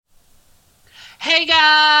Hey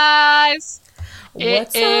guys! It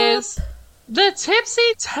What's is up? the Tipsy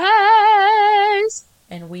Taste!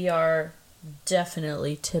 And we are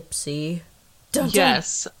definitely tipsy. Dun dun.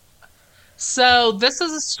 Yes. So this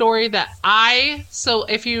is a story so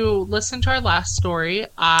if you listen to our last story,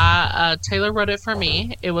 Taylor wrote it for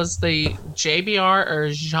me. It was the JBR or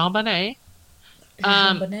Jean Bonnet.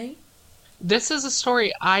 Um, Jambonnet? this is a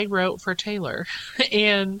story I wrote for Taylor.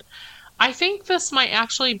 And I think this might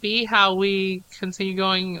actually be how we continue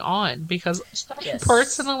going on because I Yes.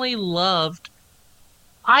 personally loved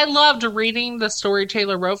reading the story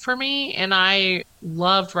Taylor wrote for me, and I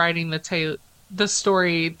loved writing the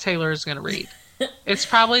story Taylor is going to read. It's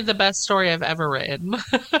probably the best story I've ever written.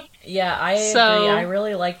 Yeah, I agree. I So,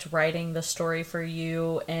 really liked writing the story for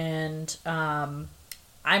you, and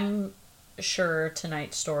I'm sure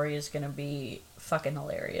tonight's story is going to be fucking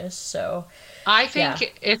hilarious. So, I yeah.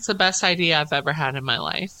 think it's the best idea I've ever had in my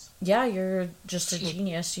life. Yeah, you're just a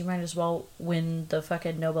genius. You might as well win the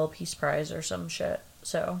fucking Nobel Peace Prize or some shit.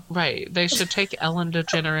 So, Right. They should take Ellen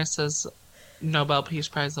DeGeneres' Nobel Peace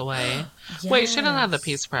Prize away. Wait, she doesn't have the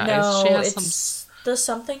Peace yes. Prize. She No, has some. it's the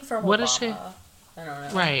something from What is she? Obama. I don't know.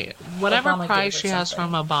 Right. Whatever Obama prize gave her she has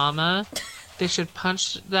from something. Obama, they should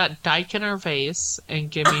punch that dyke in her face and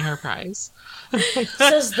give me her prize.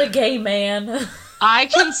 Says the gay man. I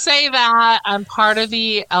can say that I'm part of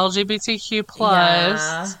the LGBTQ Yeah.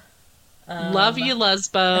 plus. Love you,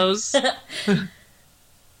 lesbos.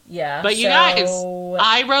 Yeah, But you guys, so.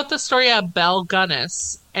 I wrote the story of Belle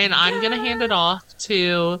Gunness, and I'm gonna hand it Yeah. off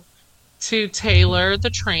to Taylor the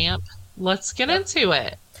Tramp. Let's get Yep. into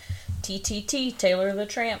it. TTT, Taylor the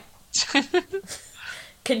Tramp.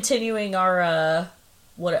 Continuing our,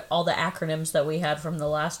 what, all the acronyms that we had from the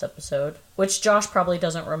last episode, which Josh probably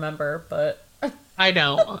doesn't remember, but. I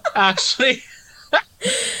don't actually.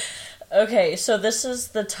 Okay, so this is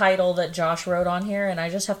the title that Josh wrote on here, and I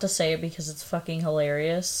just have to say it because it's fucking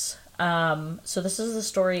hilarious. So this is the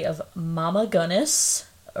story of Mama Gunness,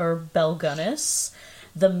 or Belle Gunness,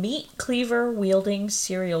 the meat cleaver wielding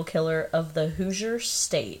serial killer of the Hoosier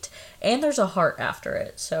State. And there's a heart after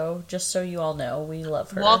it, so just so you all know, we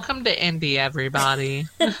love her. Welcome to Indy, everybody.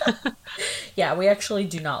 Yeah, we actually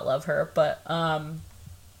do not love her, but, I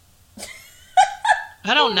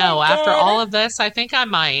don't oh my know. After god. all of this, I think I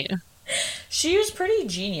might. She was pretty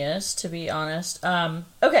genius, to be honest.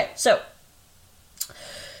 Okay, so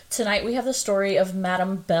tonight we have the story of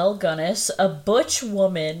Madame Belle Gunness, a butch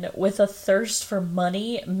woman with a thirst for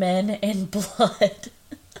money, men, and blood.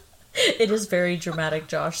 It is very dramatic,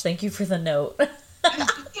 Josh. Thank you for the note.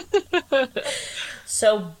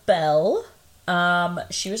 So, Belle,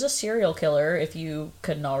 she was a serial killer, if you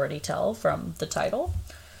couldn't already tell from the title,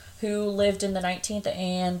 who lived in the 19th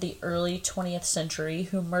and the early 20th century,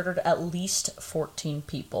 who murdered at least 14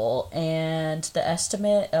 people. And the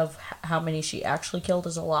estimate of how many she actually killed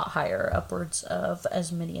is a lot higher, upwards of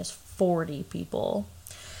as many as 40 people.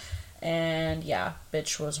 And yeah,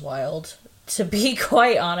 bitch was wild, to be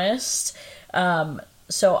quite honest.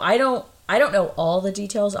 So I don't know all the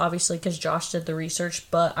details, obviously, because Josh did the research,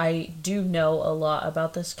 but I do know a lot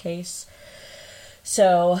about this case.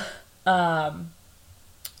 So,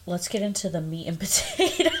 let's get into the meat and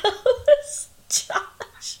potatoes.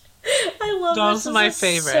 Josh, I love That this. was This my is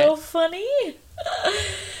favorite. so funny.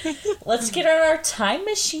 Let's get on our time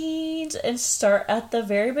machines and start at the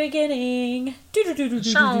very beginning.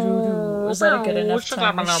 Was that a good enough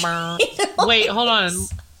time machine? Wait, hold on.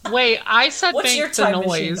 Wait, I said What's your make the time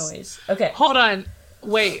machine noise. noise? Okay. Hold on.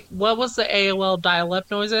 Wait, what was the AOL dial-up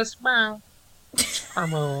noises?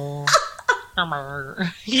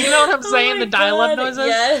 You know what I'm Oh saying? my The dial-up god, noises?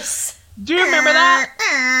 yes. Do you remember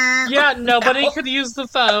that? Yeah, nobody No. could use the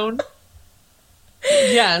phone.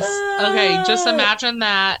 Yes. Okay, just Uh, imagine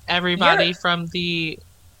that, everybody you're, from the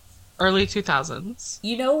early 2000s.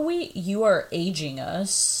 you are aging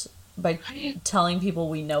us by telling people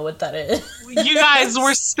we know what that is. You guys,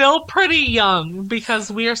 we're still pretty young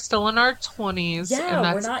because we are still in our 20s, and Yeah,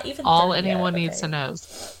 we're that's not even all 30 yet. anyone needs to Okay. know.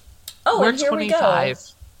 Oh, We're and here we go.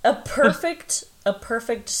 25. A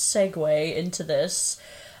perfect segue into this.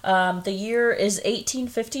 The year is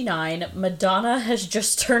 1859. Madonna has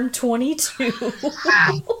just turned 22.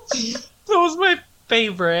 That was my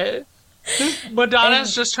favorite. Madonna's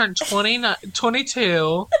And just turned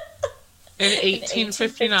 22 in in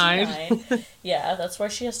 1859. 1859. Yeah, that's why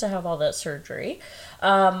she has to have all that surgery.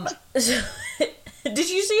 So, did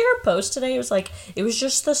you see her post today? It was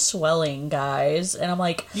just the swelling, guys. And I'm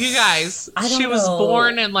like, You guys, I she don't was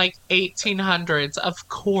born know. in like 1800s, of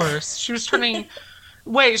course. She was turning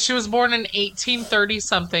Wait, she was born in 1830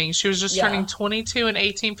 something. She was just Yeah. turning 22 in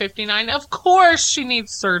 1859. Of course she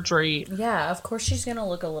needs surgery. Yeah, of course she's gonna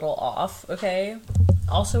look a little off, okay?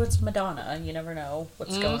 Also, it's Madonna. You never know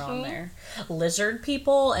what's going on Hmm. there. Lizard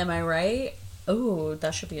people, am I right? Ooh,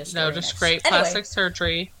 that should be a No, story just next. great Anyway, plastic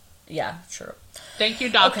surgery. yeah, sure. Thank you,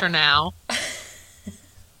 Okay, Doctor Now.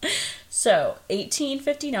 so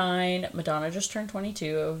 1859, Madonna just turned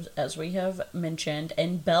 22, as we have mentioned,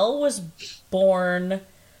 and Belle was born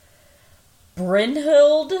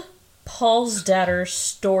Brynhild Paulsdatter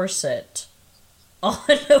Storset on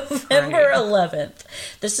November Right. 11th.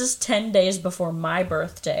 This is 10 days before my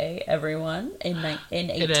birthday, everyone, in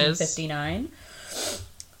It is. 1859.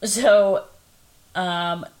 So,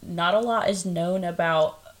 not a lot is known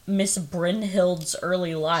about Miss Brynhild's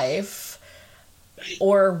early life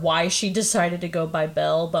or why she decided to go by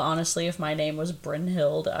Belle, but honestly, if my name was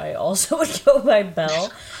Brynhild, I also would go by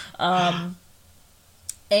Belle.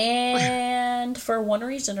 And for one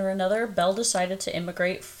reason or another, Belle decided to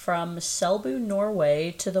immigrate from Selbu,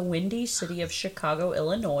 Norway to the windy city of Chicago,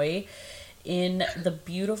 Illinois in the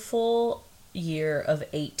beautiful year of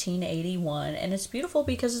 1881. And it's beautiful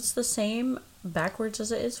because it's the same backwards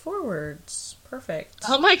as it is forwards. Perfect.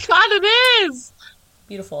 Oh my god, it is!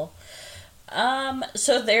 Beautiful.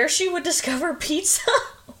 So there she would discover pizza,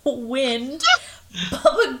 wind,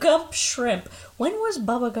 Bubba Gump Shrimp. When was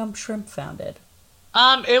Bubba Gump Shrimp founded?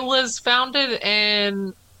 It was founded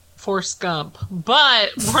in Forrest Gump, but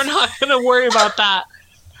we're not gonna worry about that.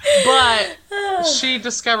 But she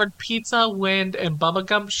discovered pizza, wind, and Bubba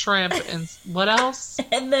Gump shrimp, and what else?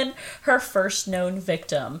 And then her first known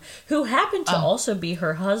victim, who happened to Oh, also be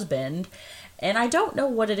her husband. And I don't know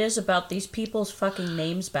what it is about these people's fucking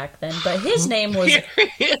names back then, but his name was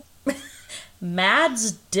period.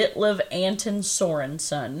 Mads Ditlev Anton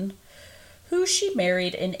Sorensen, who she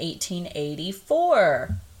married in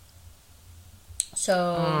 1884.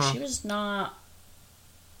 So she was not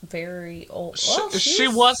very old. Well, She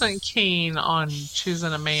wasn't keen on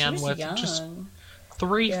choosing a she man was with just young.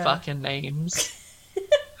 three Yeah. fucking names.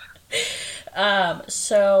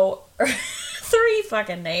 So, three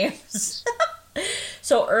fucking names.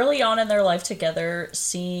 So, early on in their life together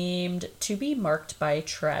seemed to be marked by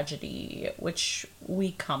tragedy, which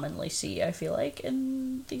we commonly see, I feel like,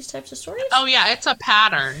 in these types of stories. Oh yeah, it's a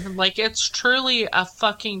pattern. Like it's truly a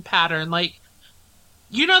fucking pattern. Like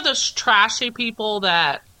you know those trashy people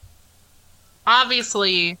that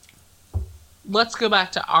obviously let's go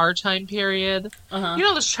back to our time period. Uh huh. You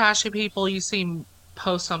know those trashy people you see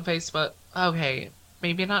post on Facebook? Okay,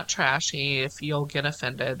 maybe not trashy if you'll get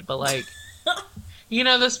offended, but like you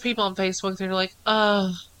know those people on Facebook, they're like,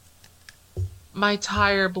 oh, my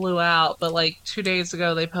tire blew out, but like 2 days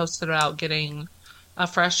ago they posted about getting a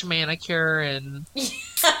fresh manicure and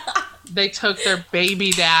they took their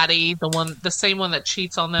baby daddy, the same one that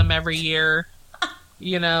cheats on them every year,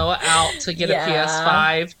 out to get a Yeah.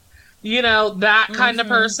 PS5. That kind of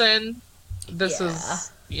Mm-hmm. person. This Yeah.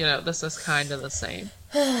 is, this is kind of the same.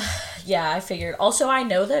 Yeah, I figured. Also, I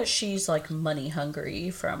know that she's like money hungry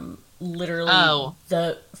from literally Oh,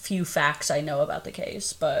 the few facts I know about the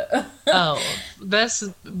case, but oh, this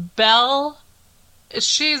Belle,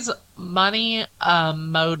 she's money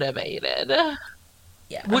motivated,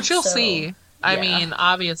 yeah. which you'll So, see. I yeah. mean,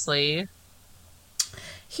 obviously,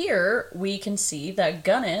 Here we can see that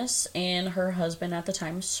Gunness and her husband at the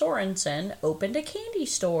time, Sorensen, opened a candy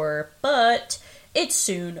store, but it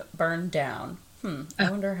soon burned down. I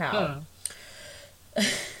wonder how. hmm,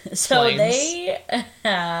 So flames. they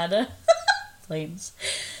had flames.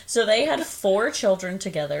 So they had four children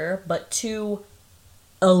together, but two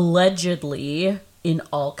allegedly, in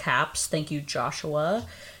all caps, thank you, Joshua,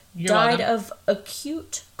 You're died welcome. of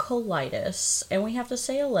acute colitis. And we have to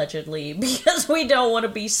say allegedly because we don't want to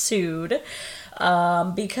be sued.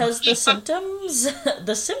 Because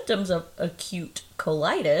the symptoms of acute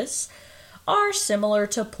colitis are similar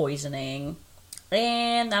to poisoning.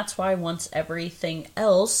 And that's why once everything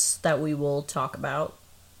else that we will talk about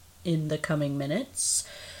in the coming minutes,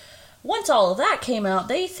 once all of that came out,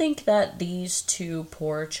 they think that these two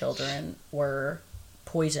poor children were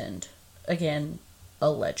poisoned. Again,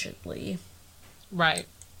 allegedly. Right.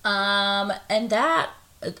 And that,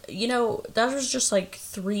 that was just like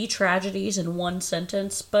three tragedies in one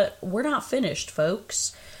sentence, but we're not finished,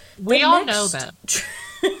 folks. We all know them.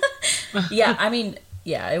 Yeah, I mean,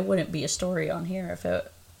 yeah, it wouldn't be a story on here if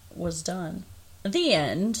it was done. The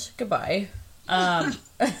end. Goodbye. Um,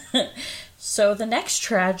 so the next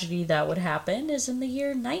tragedy that would happen is in the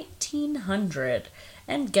year 1900.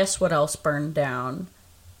 And guess what else burned down?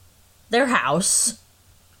 Their house.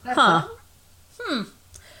 Huh.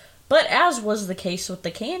 But as was the case with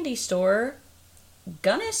the candy store,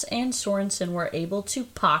 Gunness and Sorensen were able to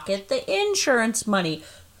pocket the insurance money.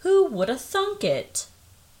 Who would have thunk it?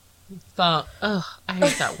 Ugh, I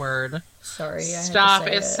hate that word. Sorry, I Stop.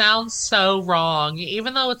 had to say It sounds so wrong,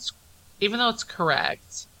 even though it's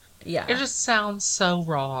correct. Yeah. It just sounds so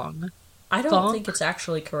wrong. I don't Thunk? think it's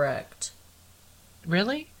actually correct.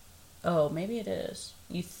 Really? Oh, maybe it is.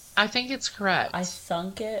 I think it's correct. I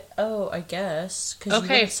thunk it? Oh, I guess.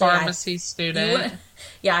 Okay, pharmacy student.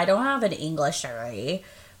 Yeah, I don't have an English degree.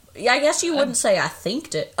 Yeah, I guess you wouldn't say I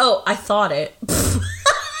thinked it. Oh, I thought it.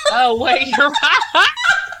 Oh, wait, you're right.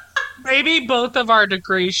 Maybe both of our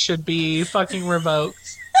degrees should be fucking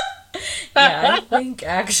revoked. Yeah, I think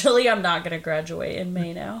actually I'm not going to graduate in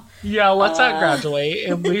May now. Yeah, let's not graduate,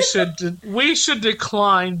 and we should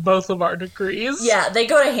decline both of our degrees. Yeah, they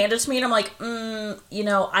go to hand it to me, and I'm like,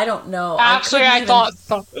 I don't know. Actually, I thought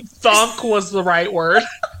thunk was the right word.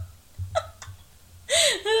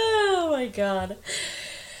 Oh my god.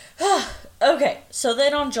 Okay, so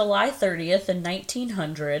then on July 30th in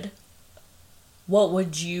 1900, what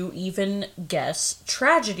would you even guess?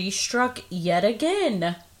 Tragedy struck yet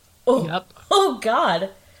again. Oh, Yep. Oh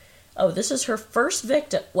god. Oh, this is her first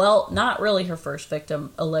victim. Well, not really her first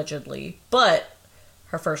victim, allegedly, but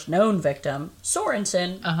her first known victim,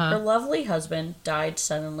 Sorensen, her lovely husband, died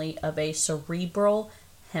suddenly of a cerebral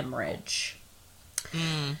hemorrhage.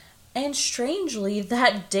 And strangely,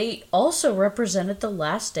 that date also represented the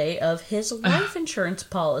last day of his life insurance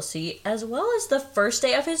policy, as well as the first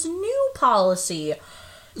day of his new policy.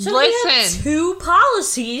 So he had 2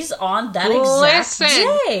 policies on that exact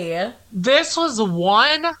day. This was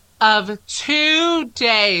one of 2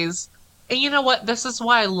 days. And you know what? This is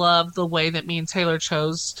why I love the way that me and Taylor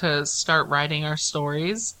chose to start writing our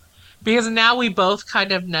stories. Because now we both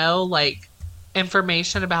kind of know, like,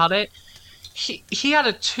 information about it. He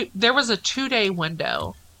had there was a 2-day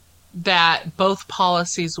window that both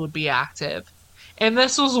policies would be active. And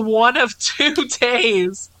this was one of 2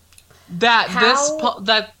 days that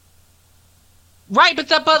right,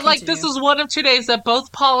 but like this is one of 2 days that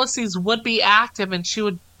both policies would be active and she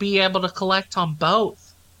would be able to collect on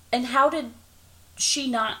both. And how did she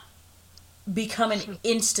not become an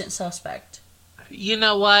instant suspect? You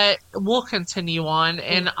know what? We'll continue on,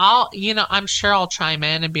 and I'm sure I'll chime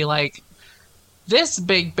in and be like, this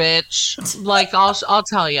big bitch, like, I'll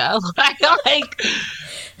tell you, like,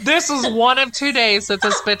 this was one of 2 days that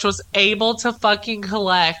this bitch was able to fucking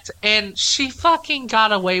collect, and she fucking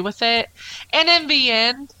got away with it. And in the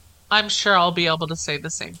end, I'm sure I'll be able to say the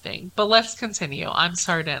same thing. But let's continue. I'm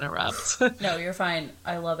sorry to interrupt. No, you're fine.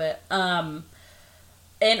 I love it.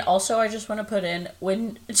 And also, I just want to put in,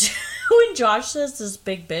 when Josh says this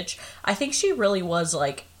big bitch, I think she really was,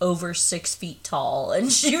 like, over 6 feet tall.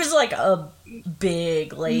 And she was, like, a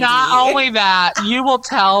big lady. Not only that, you will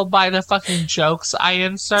tell by the fucking jokes I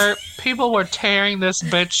insert, people were tearing this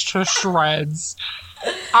bitch to shreds.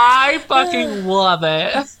 I fucking love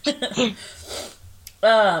it.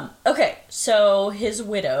 Okay, so his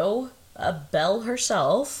widow, Belle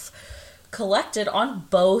herself, collected on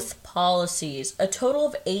both policies a total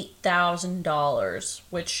of $8,000,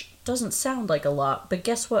 which doesn't sound like a lot, but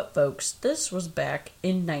guess what, folks? This was back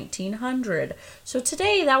in 1900. So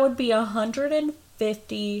today that would be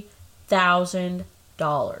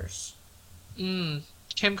 $150,000. Kim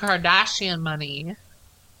Kardashian money.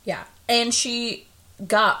 Yeah, and she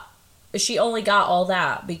only got all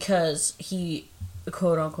that because he,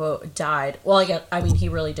 quote unquote, died. Well, I mean, he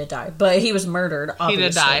really did die, but he was murdered, obviously. He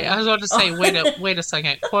did die. I was about to say, wait a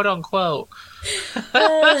second, quote unquote.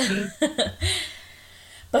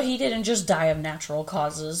 But he didn't just die of natural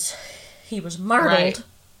causes. He was murdered. Right.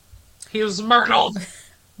 He was murdered.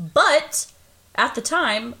 But at the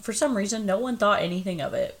time, for some reason, no one thought anything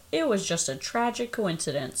of it. It was just a tragic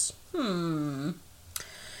coincidence. In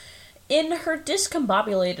her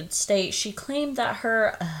discombobulated state, she claimed that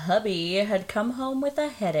her hubby had come home with a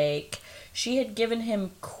headache. She had given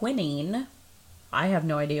him quinine. I have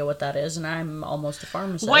no idea what that is, and I'm almost a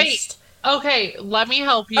pharmacist. Wait, okay, let me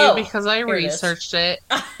help you because I researched it.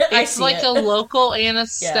 It's like a local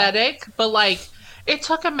anesthetic, but like, it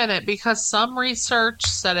took a minute because some research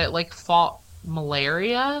said it like fought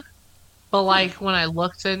malaria, but like when I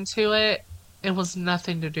looked into it, it was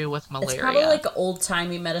nothing to do with malaria. It's probably like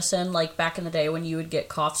old-timey medicine, like back in the day when you would get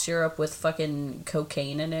cough syrup with fucking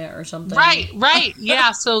cocaine in it or something. Right.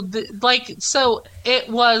 Yeah, so it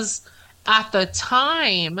was at the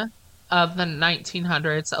time of the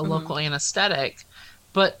 1900s a local anesthetic,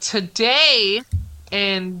 but today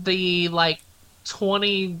in the like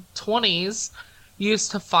 2020s,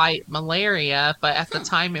 used to fight malaria, but at the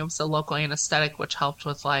time it was a local anesthetic which helped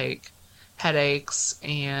with like headaches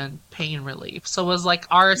and pain relief. So it was like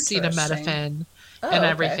Interesting. acetaminophen and Oh, okay.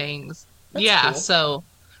 everything. That's Yeah, cool. so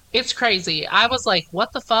it's crazy. I was like,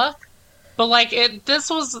 what the fuck? But like this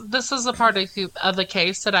is a part of the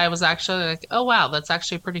case that I was actually like, oh wow, that's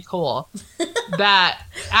actually pretty cool. That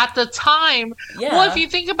at the time, well, if Yeah. you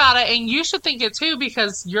think about it, and you should think it too,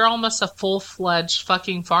 because you're almost a full-fledged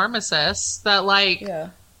fucking pharmacist, that like Yeah.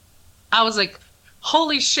 I was like,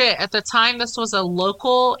 holy shit, at the time this was a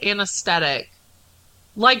local anesthetic.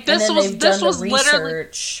 Like And then they've this done the was literally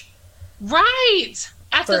research right.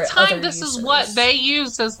 At the for time other this is what uses. they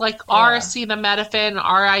used as like Yeah. acetaminophen,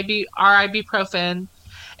 ibuprofen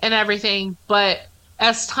and everything, but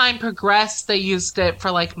as time progressed they used it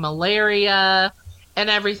for like malaria and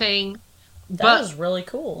everything. That But is really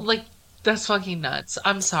cool. like that's fucking nuts.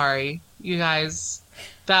 I'm sorry, you guys.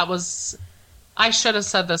 That was I should have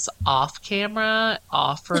said this off camera,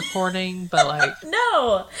 off recording, but like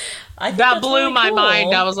No, I think that that's blew really my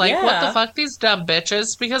mind. I cool. was like, what the Yeah. fuck, these dumb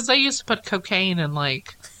bitches? Because they used to put cocaine in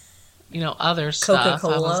like, other Coca stuff. I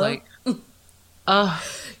was Cola. like, ugh.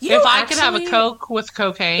 You If know, I could have a actually, Coke with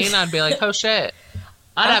cocaine, I'd be like, oh shit.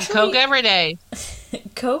 I'd have Coke actually, every day.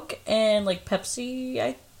 Coke and like Pepsi,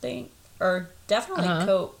 I think, or definitely Uh-huh.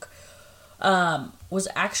 Coke, was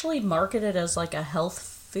actually marketed as like a health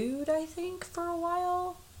food, I think, for a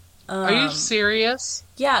while. Are you serious?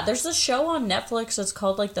 Yeah, there's this show on Netflix. It's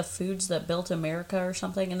called like The Foods That Built America or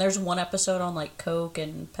something. And there's one episode on like Coke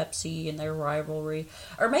and Pepsi and their rivalry.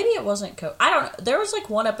 Or maybe it wasn't Coke. I don't know. There was like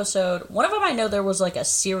one episode. One of them I know there was like a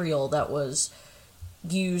cereal that was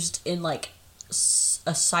used in like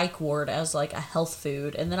a psych ward as like a health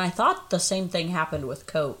food. And then I thought the same thing happened with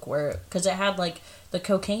Coke, where because it had like the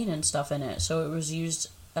cocaine and stuff in it, so it was used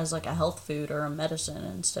as like a health food or a medicine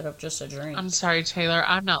instead of just a drink. I'm sorry, Taylor.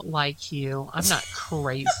 I'm not like you. I'm not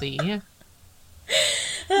crazy. Even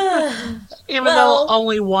though Well,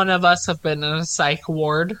 only one of us have been in a psych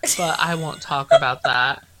ward, but I won't talk about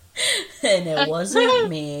that. and it wasn't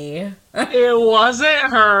me. It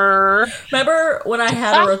wasn't her. Remember when I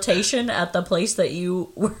had a rotation at the place that you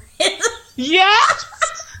were in? Yes!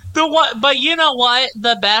 The what? But you know what?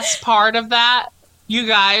 The best part of that, you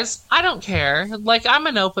guys, I don't care. Like I'm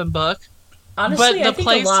an open book. Honestly, But I the think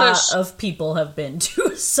a lot places of people have been to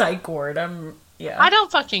a psych ward. Yeah. I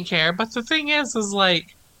don't fucking care. But the thing is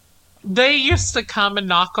like they used to come and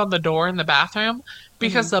knock on the door in the bathroom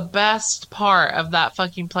because the best part of that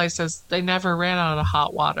fucking place is they never ran out of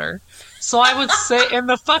hot water. So I would sit in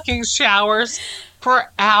the fucking showers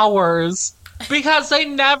for hours because they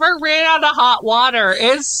never ran out of hot water.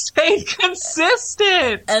 It stayed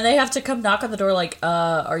consistent. And they have to come knock on the door like,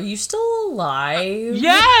 are you still alive?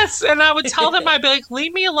 Yes, and I would tell them, I'd be like,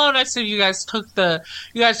 "Leave me alone." I said, you guys took the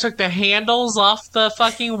handles off the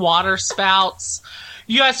fucking water spouts.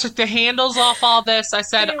 You guys took the handles off all this." I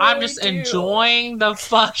said, They "I'm really just do. enjoying the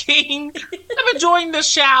fucking, I'm enjoying the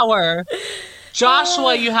shower."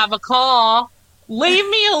 Joshua, you have a call. Leave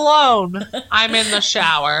me alone. I'm in the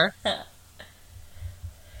shower.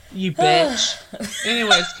 You bitch.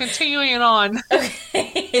 Anyways, continuing on.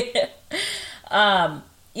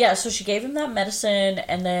 Yeah, so she gave him that medicine,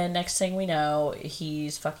 and then next thing we know,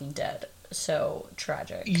 he's fucking dead. So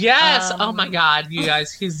tragic. Yes. Oh my God, you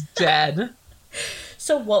guys, he's dead.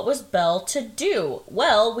 So what was Belle to do?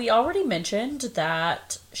 Well, we already mentioned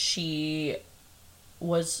that she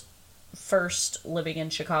was first living in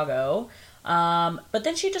Chicago, but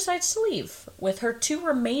then she decides to leave with her two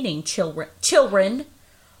remaining children,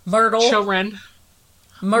 Myrtle, Children.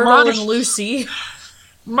 Myrtle and Lucy.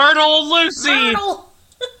 Myrtle Lucy. Myrtle!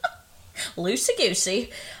 Loosey goosey.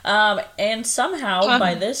 And somehow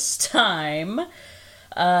by this time,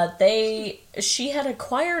 she had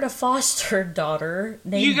acquired a foster daughter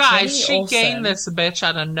named You guys, Jenny she Olsen. gained this bitch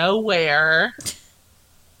out of nowhere.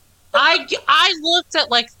 I looked at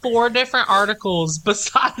like 4 different articles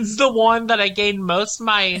besides the one that I gained most of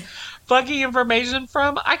my fucking information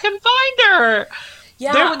from. I couldn't find her.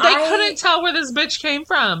 Yeah, They couldn't tell where this bitch came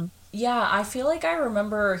from. Yeah, I feel like I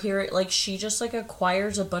remember hearing like she just like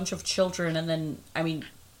acquires a bunch of children, and then I mean,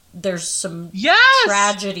 there's some Yes.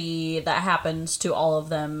 tragedy that happens to all of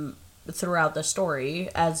them throughout the story,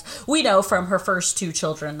 as we know from her first 2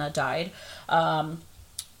 children that died.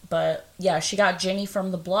 But yeah, she got Jenny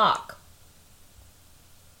from the block.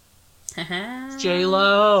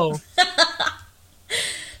 J-Lo.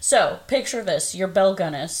 So picture this: you're Belle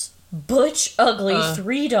Gunness, butch, ugly,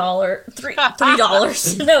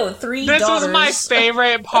 $3, no, 3 This daughters. is my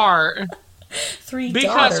favorite part. 3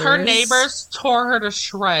 Because her daughters. neighbors tore her to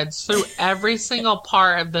shreds through every single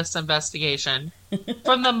part of this investigation.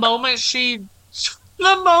 From the moment she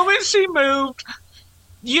moved,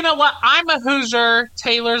 you know what? I'm a Hoosier.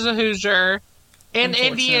 Taylor's a Hoosier in Unfortunately.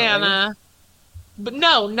 Indiana. But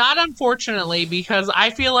no, not unfortunately, because I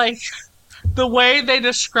feel like the way they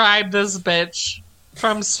describe this bitch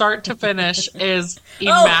from start to finish is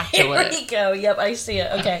Oh, here immaculate. we go. Yep, I see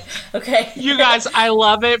it. Okay. Okay. You guys, I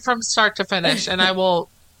love it from start to finish, and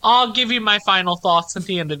I'll give you my final thoughts at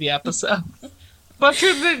the end of the episode. But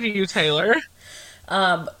continue, Taylor.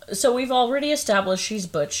 So we've already established she's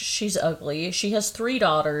butch, she's ugly. She has three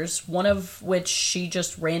daughters, one of which she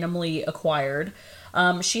just randomly acquired.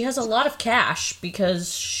 She has a lot of cash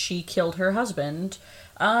because she killed her husband.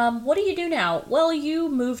 What do you do now? Well, you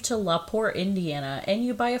move to LaPorte, Indiana, and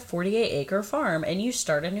you buy a 48-acre farm and you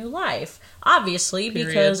start a new life. Obviously, Period.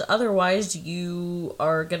 because otherwise you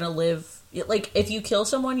are gonna live. Like, if you kill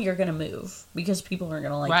someone, you're gonna move because people aren't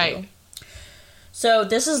gonna like Right. you. So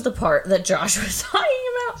this is the part that Josh was talking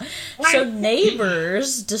about. So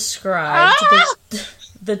neighbors described Ah!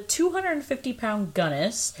 the 250-pound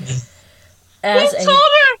Gunness Who as a told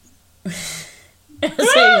her?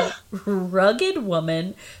 as a rugged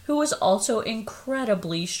woman who was also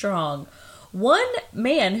incredibly strong. One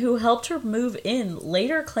man who helped her move in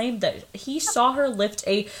later claimed that he saw her lift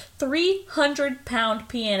a 300-pound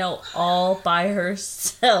piano all by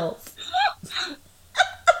herself.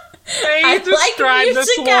 They I like describe this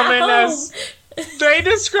music at woman home. as they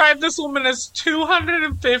describe this woman as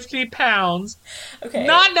 250 pounds. Okay.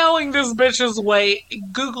 Not knowing this bitch's weight,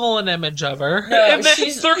 Google an image of her. No, And then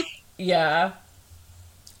she's three. yeah.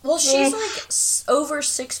 Well, she's like over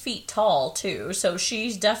 6 feet tall too, so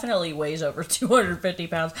she's definitely weighs over 250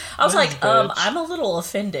 pounds. I was This like, bitch. I'm a little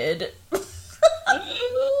offended.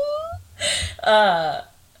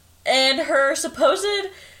 And her supposed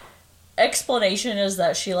explanation is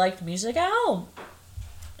that she liked music at home,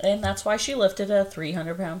 and that's why she lifted a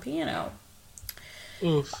 300-pound piano.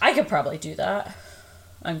 Oof. I could probably do that.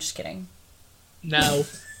 I'm just kidding. No.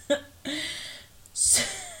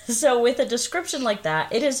 So, with a description like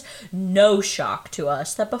that, it is no shock to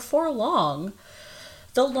us that before long,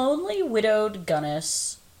 the lonely widowed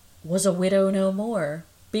Gunness was a widow no more.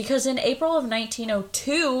 Because in April of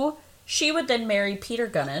 1902, she would then marry Peter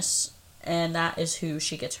Gunness, and that is who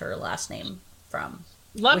she gets her last name from.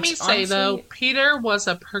 Let Which, me say though, honestly, Peter was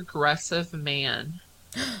a progressive man.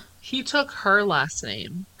 He took her last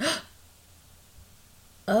name. Did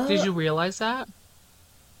oh, you realize that?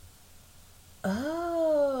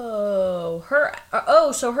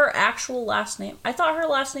 so her actual last name. I thought her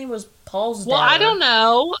last name was Paul's Well, I Dowder. don't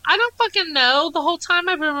know. I don't fucking know. The whole time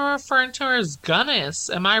I've been referring to her as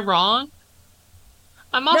Gunness. Am I wrong?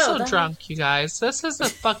 I'm No, also that drunk, you guys. This is a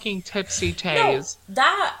fucking tipsy no, tase.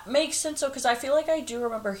 that makes sense though, because I feel like I do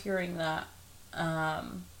remember hearing that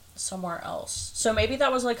somewhere else. So maybe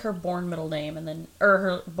that was like her born middle name, and then or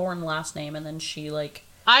her born last name, and then she like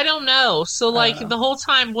I don't know. So, I don't like, know. the whole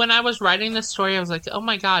time when I was writing this story, I was like, oh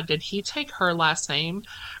my God, did he take her last name?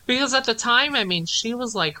 Because at the time, I mean, she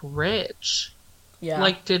was like rich. Yeah,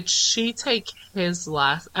 Like, did she take his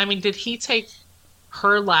last? I mean, did he take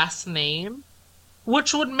her last name?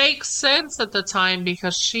 Which would make sense at the time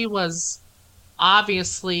because she was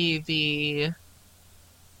obviously the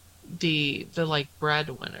like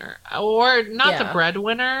breadwinner. Or not the yeah.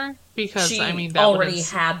 breadwinner, because I She mean, that would have. already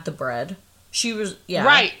had the bread. She was yeah,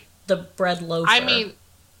 Right. the bread I loafer. mean,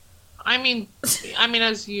 I mean,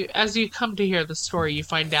 as you come to hear the story, you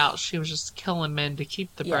find out she was just killing men to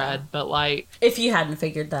keep the Yeah. bread. But like, If you hadn't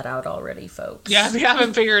figured that out already, yeah, folks. if you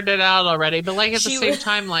haven't figured it out already, but like at the She same was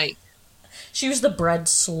time, like, she was the bread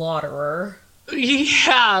slaughterer.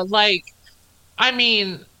 yeah, like, I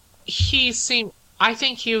mean, he seemed. I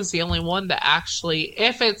think he was the only one that actually,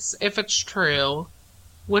 if it's true,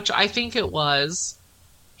 which I think it was,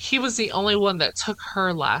 he was the only one that took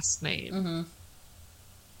her last name. Hmm.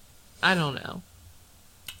 I don't know.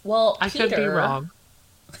 Well, I could be wrong.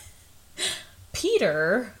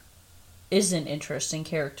 Peter is an interesting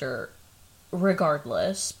character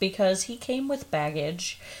regardless because he came with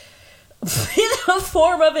baggage in the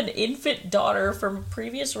form of an infant daughter from a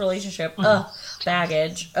previous relationship.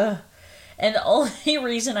 Baggage. And the only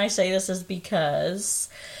reason I say this is because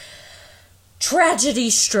tragedy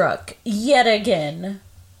struck yet again.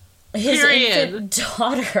 His Period. infant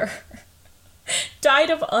daughter died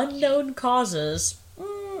of unknown causes.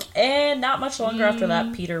 And not much longer after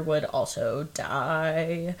that, Peter would also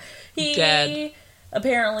die. He Dead.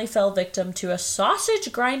 apparently fell victim to a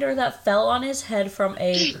sausage grinder that fell on his head from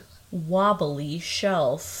a wobbly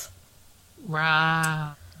shelf.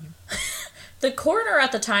 Right. The coroner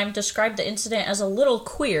at the time described the incident as a little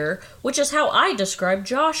queer, which is how I describe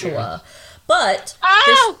Joshua. But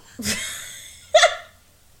Oh! this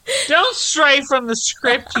Don't stray from the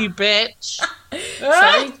script, you bitch.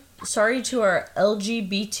 sorry sorry to our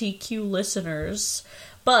LGBTQ listeners,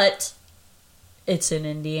 but it's in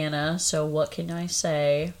Indiana, so what can I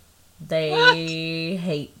say? They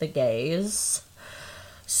hate the gays.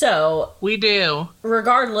 So, We do.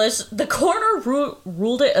 regardless, the coroner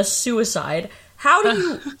ruled it a suicide. How do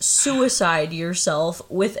you suicide yourself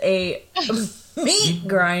with a meat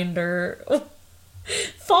grinder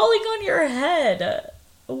falling on your head?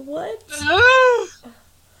 What?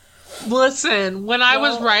 Listen, when I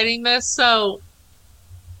was Well- writing this, so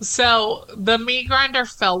the meat grinder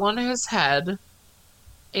fell on his head,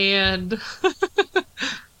 and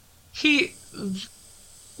he.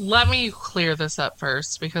 Let me clear this up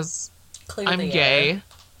first because Clear I'm the gay. air.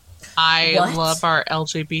 I What? love our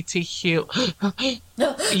LGBTQ.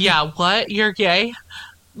 Yeah, what? You're gay?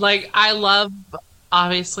 Like, I love,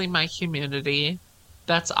 obviously, my community.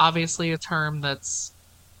 That's obviously a term that's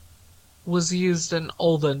was used in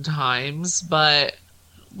olden times, but,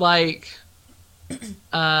 like,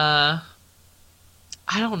 I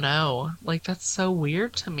don't know. Like, that's so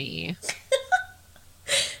weird to me.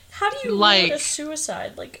 How do you rule it a Like,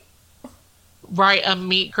 suicide? Like, right, a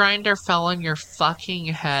meat grinder fell on your fucking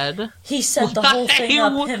head. he set the whole thing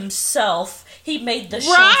up Like, himself. He made the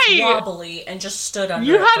shelf right! wobbly and just stood under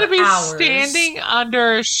You it had for to be hours. standing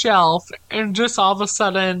under a shelf and just all of a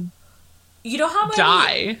sudden You know how many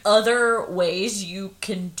die. other ways you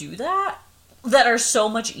can do that are so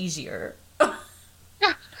much easier?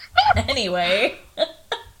 Anyway.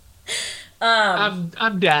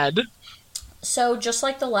 I'm dead. So, just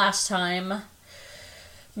like the last time,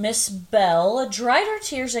 Miss Belle dried her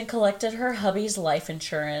tears and collected her hubby's life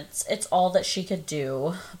insurance. It's all that she could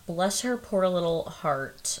do. Bless her poor little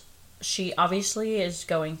heart. She obviously is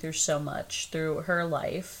going through so much through her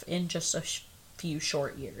life in just a few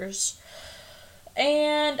short years.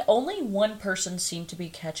 And only one person seemed to be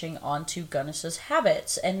catching on to Gunness's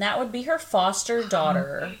habits, and that would be her foster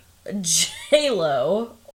daughter,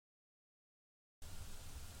 J-Lo.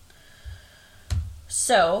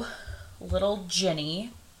 So, little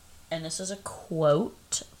Jenny, and this is a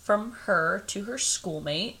quote from her to her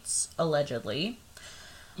schoolmates, allegedly.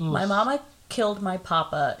 My mama killed my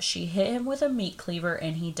papa. She hit him with a meat cleaver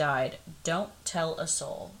and he died. Don't tell a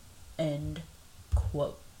soul. End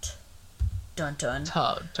quote. Dun dun.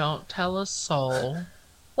 Don't tell a soul.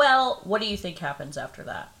 Well, what do you think happens after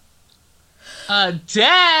that?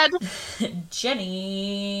 Dead.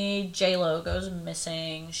 Jenny, J-Lo, goes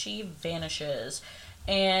missing. She vanishes.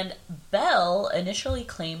 And Belle initially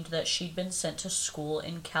claimed that she'd been sent to school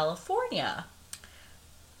in California.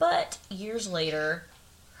 But years later,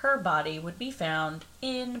 her body would be found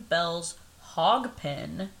in Belle's hog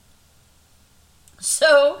pen.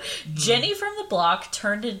 So, Jenny from the block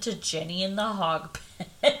turned into Jenny in the hog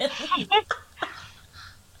pen.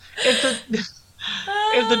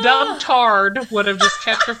 If the dumb tard would have just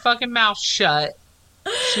kept her fucking mouth shut,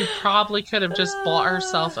 she probably could have just bought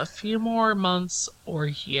herself a few more months or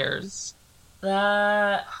years.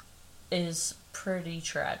 That is pretty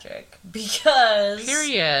tragic because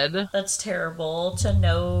Period. that's terrible to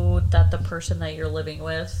know that the person that you're living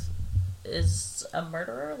with is a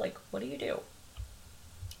murderer. Like, what do you do?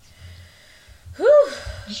 Whew.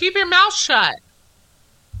 Keep your mouth shut.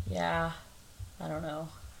 Yeah, I don't know.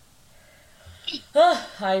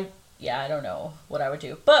 I don't know what I would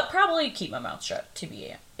do, but probably keep my mouth shut.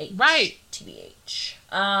 TBH. Right. TBH.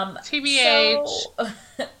 TBH.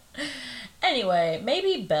 So, anyway,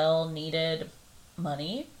 maybe Belle needed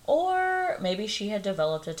money, or maybe she had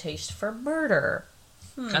developed a taste for murder.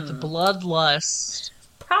 Got the bloodlust.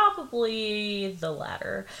 Probably the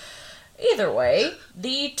latter. Either way,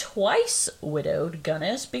 the twice widowed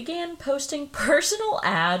Gunness began posting personal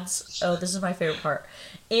ads. Oh, this is my favorite part.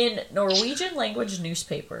 In Norwegian language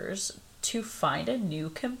newspapers to find a new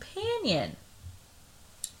companion.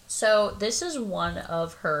 So, this is one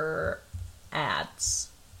of her ads.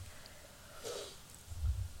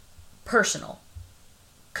 Personal.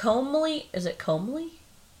 Comely. Is it comely?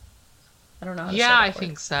 I don't know how to say that Yeah, I word.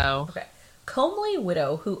 think so. Okay. Comely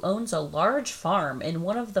widow who owns a large farm in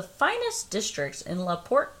one of the finest districts in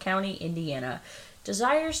LaPorte County, Indiana,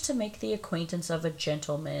 desires to make the acquaintance of a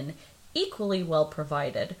gentleman equally well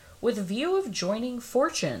provided, with view of joining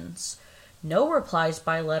fortunes. No replies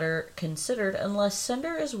by letter considered unless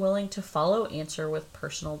sender is willing to follow answer with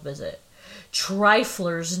personal visit.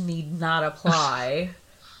 Triflers need not apply.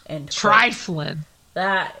 And Trifling.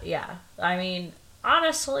 that, yeah. I mean,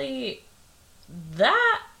 honestly,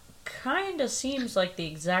 that kind of seems like the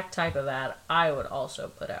exact type of ad I would also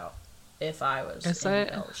put out if I was Is in it?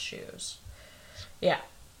 Belle's shoes. Yeah.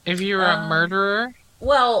 If you were a murderer?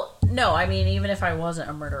 Well, no, I mean, even if I wasn't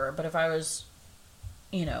a murderer, but if I was,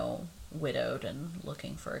 you know, widowed and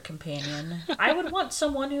looking for a companion, I would want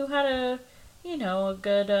someone who had a, you know, a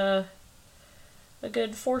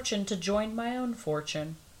good fortune to join my own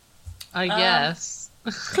fortune. I guess.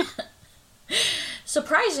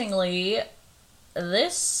 Surprisingly,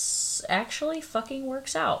 this actually fucking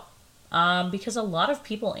works out. Because a lot of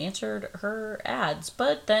people answered her ads,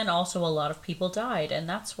 but then also a lot of people died, and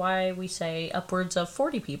that's why we say upwards of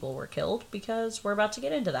 40 people were killed, because we're about to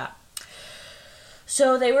get into that.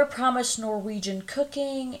 So they were promised Norwegian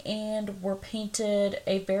cooking and were painted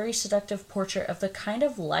a very seductive portrait of the kind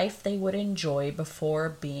of life they would enjoy before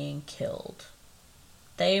being killed.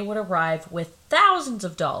 They would arrive with thousands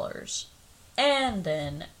of dollars, and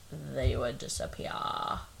then they would disappear.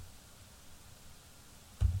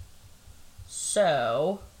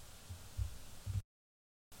 So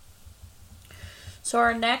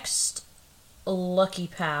our next lucky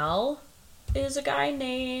pal is a guy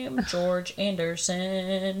named George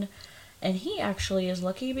Anderson, and he actually is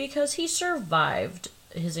lucky because he survived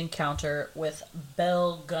his encounter with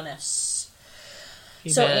Belle Gunness.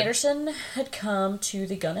 So Anderson had come to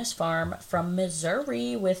the Gunness farm from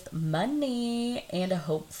Missouri with money and a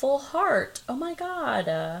hopeful heart. Oh my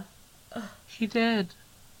god. He did.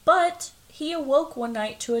 But he awoke one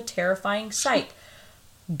night to a terrifying sight.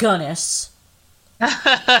 Gunness.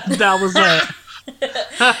 That was it.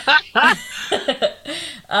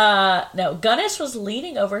 No, Gunness was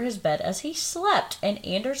leaning over his bed as he slept, and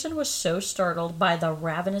Anderson was so startled by the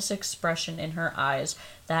ravenous expression in her eyes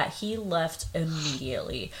that he left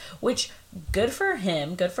immediately. Which, good for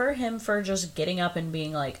him. Good for him for just getting up and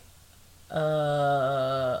being like,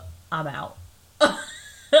 I'm out.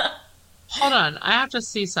 Hold on, I have to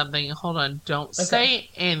see something. Hold on, don't say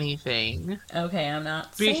anything. Okay, I'm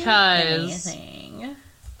not saying anything.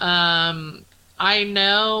 I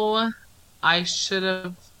know I should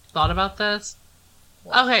have thought about this.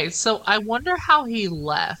 What? Okay, so I wonder how he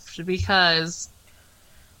left, because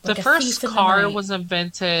like the first car was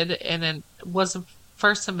invented in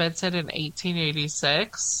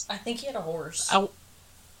 1886. I think he had a horse.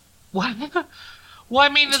 What? Well, I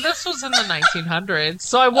mean, this was in the 1900s,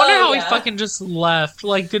 so I wonder how he fucking just left.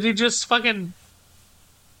 Like, did he just fucking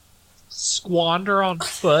squander on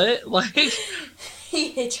foot? Like,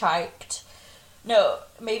 he hitchhiked. No,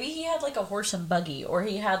 maybe he had like a horse and buggy, or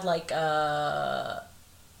he had like a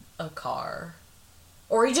car,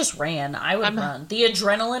 or he just ran. I would run. The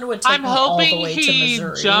adrenaline would take me all the way to Missouri. I'm hoping he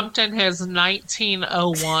jumped in his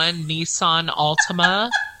 1901 Nissan Altima.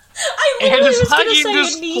 I literally was going to say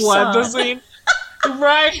just a Nissan. Fled the scene.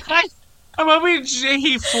 Right. I'm hoping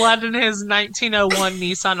he fled in his 1901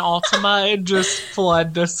 Nissan Altima and just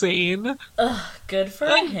fled the scene. Ugh, good for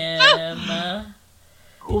him.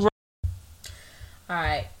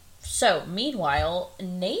 Alright, so meanwhile,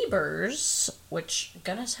 neighbors, which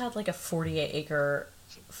Gunness had like a 48-acre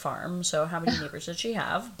farm, so how many neighbors did she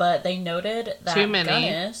have? But they noted that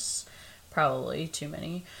Gunness, probably too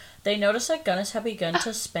many, they noticed that Gunness had begun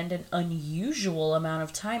to spend an unusual amount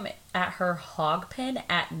of time at her hog pen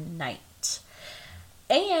at night.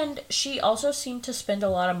 And she also seemed to spend a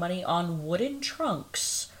lot of money on wooden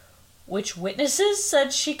trunks, which witnesses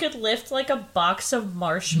said she could lift like a box of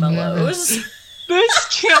marshmallows.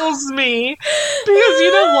 This kills me. Because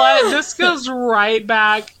you know what? This goes right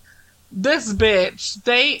back. This bitch,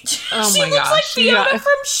 oh my gosh. She looks like Fiona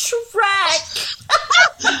from Shrek.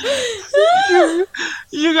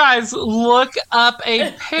 You guys, look up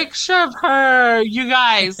a picture of her. You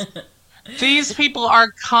guys, these people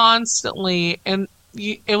are constantly, and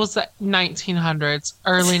it was the 1900s,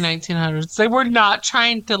 early 1900s. They were not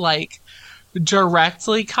trying to like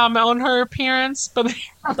directly comment on her appearance, but they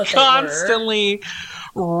were constantly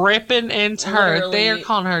ripping into her. They are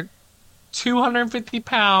calling her 250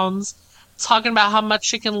 pounds, talking about how much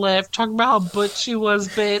she can lift, talking about how butch she was,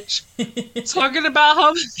 bitch. Talking about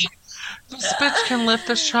how this bitch can lift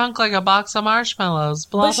this trunk like a box of marshmallows.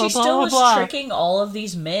 Blah, but she still was tricking all of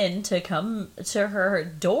these men to come to her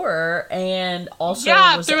door, and also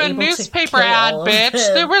was through a able newspaper to ad,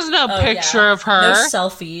 bitch. There was no picture of her. No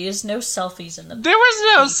selfies in the There was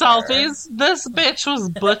no selfies. This bitch was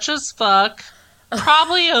butch as fuck,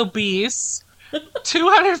 probably obese.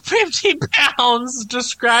 250 pounds,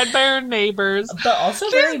 described by her neighbors. But also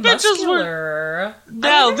very muscular.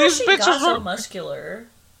 These bitches were so muscular.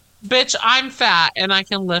 Bitch, I'm fat and I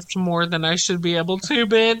can lift more than I should be able to,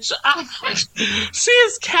 bitch. She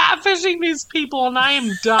is catfishing these people and I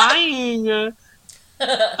am dying.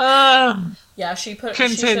 Yeah, Yeah, she should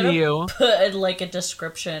Continue. have put like a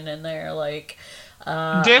description in there, like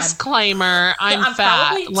disclaimer, I'm fat.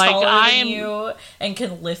 probably taller than you and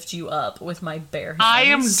can lift you up with my bare hands. I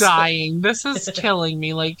am dying. This is killing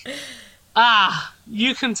me. Like,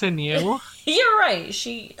 you continue. You're right.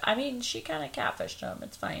 She kind of catfished him.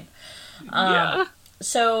 It's fine. Yeah.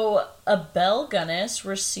 So, a Belle Gunness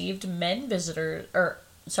received men visitors,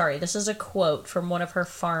 this is a quote from one of her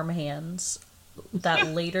farm hands that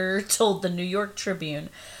later told the New York Tribune,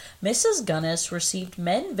 Mrs. Gunness received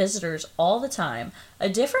men visitors all the time. A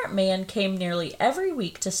different man came nearly every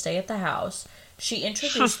week to stay at the house. She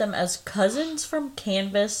introduced them as cousins from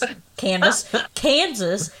Kansas,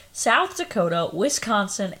 South Dakota,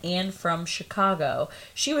 Wisconsin, and from Chicago.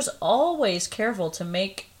 She was always careful to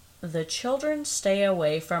make the children stay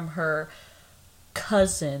away from her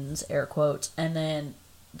cousins, air quotes, and then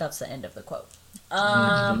that's the end of the quote.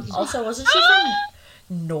 Also, wasn't she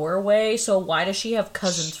from Norway? So why does she have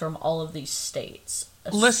cousins from all of these states?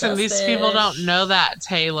 Listen, these people don't know that,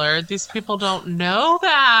 Taylor. These people don't know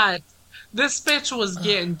that. This bitch was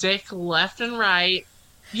getting dick left and right.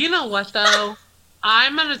 You know what, though?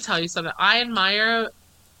 I'm going to tell you something. I admire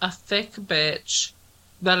a thick bitch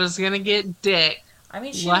that is going to get dick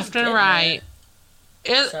left and right.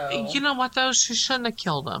 You know what, though? She shouldn't have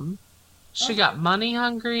killed him. She got money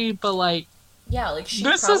hungry, but, like... Yeah, like,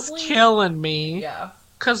 this is killing me. Yeah.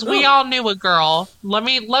 Because we all knew a girl. Let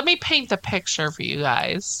me paint the picture for you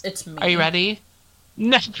guys. It's me. Are you ready?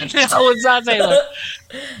 No, it's not Taylor.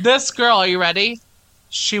 This girl, are you ready?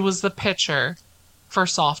 She was the pitcher for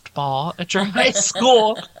softball at your high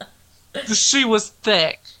school. She was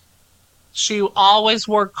thick. She always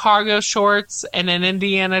wore cargo shorts and an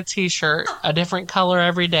Indiana t-shirt, a different color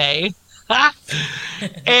every day.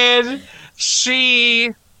 And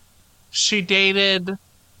she dated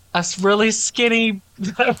a really skinny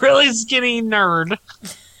nerd.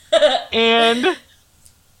 And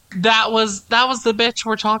that was the bitch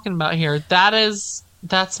we're talking about here. That's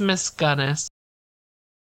Miss Gunness.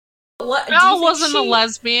 What? Belle wasn't a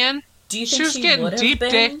lesbian. Do you think she was getting deep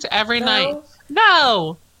dicked every night? though?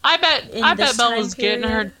 No, I bet Belle was getting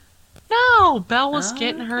her. No, Belle was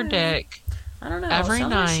getting her Okay. dick. I don't know. Every Sounds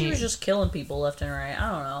night. like she was just killing people left and right.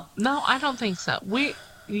 I don't know. No, I don't think so.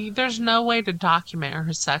 There's no way to document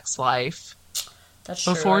her sex life That's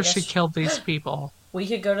true. before she killed these people. We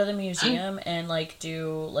could go to the museum and like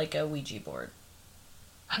do like a Ouija board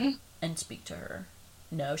and speak to her.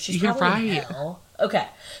 No, she's You're probably in right. hell. Okay,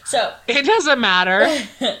 so It doesn't matter.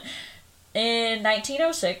 in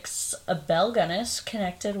 1906, a Belle Gunness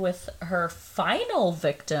connected with her final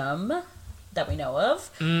victim that we know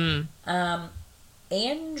of,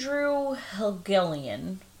 Andrew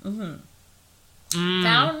Helgelian.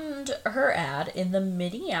 Found her ad in the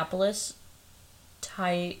Minneapolis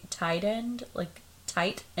Tight End.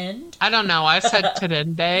 I don't know. I said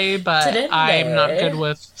Tadende, but Tadende. I'm not good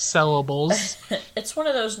with syllables. It's one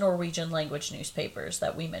of those Norwegian language newspapers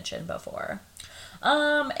that we mentioned before.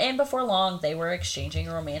 And before long, they were exchanging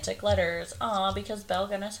romantic letters. Because Belle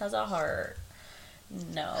Gunness has a heart.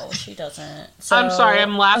 No, she doesn't. So... I'm sorry.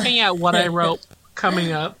 I'm laughing at what I wrote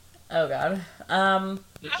coming up. Oh, God.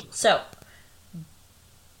 So,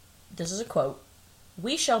 this is a quote.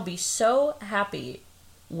 We shall be so happy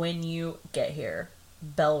when you get here,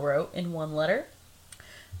 Belle wrote in one letter.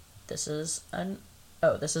 This is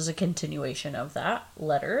a continuation of that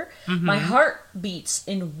letter. Mm-hmm. My heart beats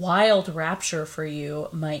in wild rapture for you,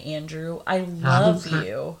 my Andrew. I love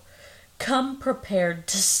you. Come prepared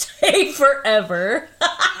to stay forever.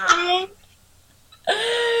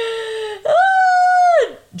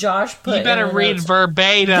 Josh put. You better read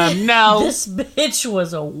verbatim. No. This bitch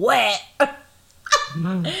was a wet.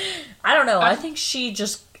 I don't know. I think she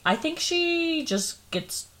just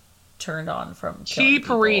gets turned on from keep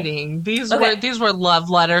people. Reading. These were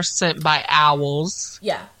love letters sent by owls.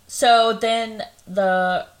 Yeah. So then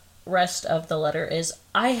the rest of the letter is,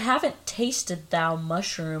 I haven't tasted thou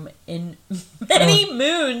mushroom in many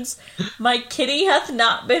moons. My kitty hath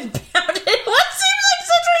not been pounded. What seems like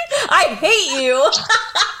centuries? I hate you.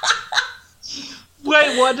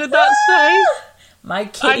 Wait, what did that say? My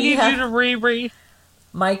kitty I need you to reread.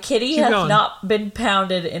 My kitty hath not been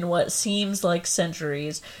pounded in what seems like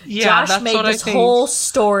centuries. Yeah, Josh made this whole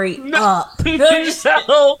story up.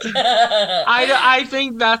 No. I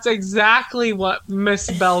think that's exactly what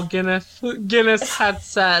Miss Belle Gunness had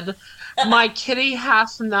said. My kitty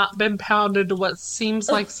hath not been pounded to what seems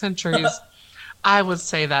like centuries. I would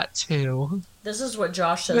say that too. This is what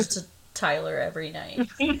Josh says to Tyler every night.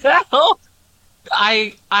 No.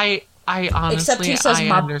 I honestly, except he says I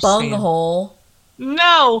my understand. bunghole.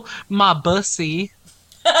 No, my bussy.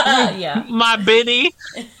 Yeah. My Benny.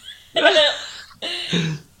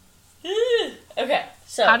 Okay, How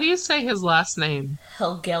so do you say his last name?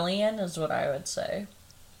 Helgelian is what I would say.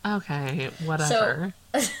 Okay, So, whatever.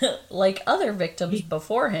 like other victims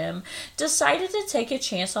before him, decided to take a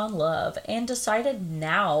chance on love and decided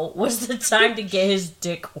now was the time to get his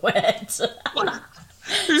dick wet.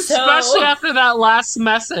 Especially So, after that last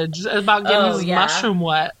message about getting oh his yeah. mushroom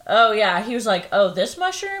wet. Oh yeah, he was like, "Oh, this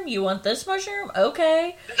mushroom? You want this mushroom?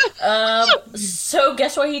 Okay." So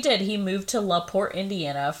guess what he did? He moved to LaPorte,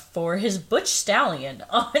 Indiana for his Butch Stallion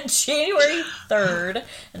on January 3rd,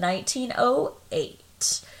 1908.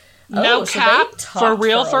 No Oh, so they cap? For talked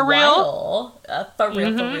real, for a for real? while. For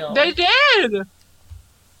real, for They real. did!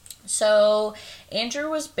 So Andrew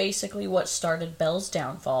was basically what started Belle's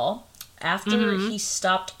downfall. After he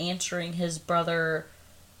stopped answering his brother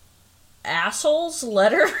asshole's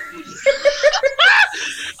letter.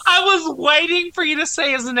 I was waiting for you to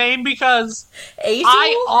say his name because Azel?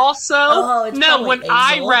 I also Oh, it's no. probably When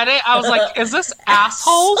I Azel. read it, I was like, "Is this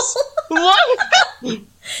assholes?" What?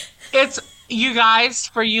 It's you guys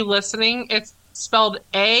for you listening. It's spelled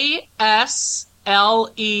ASLES,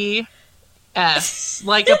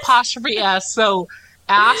 like apostrophe S. So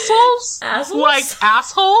assholes, like Assholes?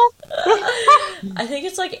 asshole. I think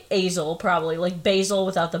it's like Azel, probably. Like basil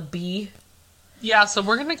without the B. Yeah, so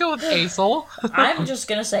we're gonna go with Azel. I'm just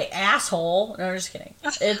gonna say asshole. No, I'm just kidding.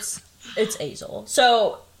 It's Azel.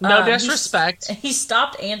 So No disrespect. He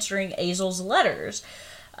stopped answering Azel's letters.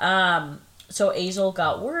 So Azel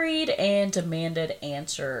got worried and demanded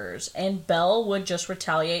answers. And Belle would just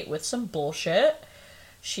retaliate with some bullshit.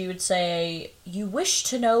 She would say, "You wish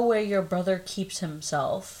to know where your brother keeps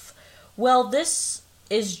himself. Well, this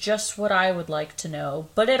is just what I would like to know,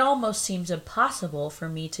 but it almost seems impossible for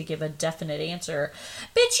me to give a definite answer.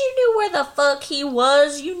 Bitch, you knew where the fuck he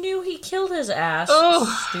was. You knew he killed his ass.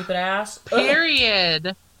 Oh, Stupid ass."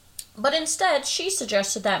 period. But instead, she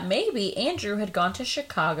suggested that maybe Andrew had gone to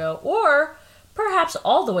Chicago or perhaps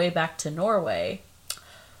all the way back to Norway.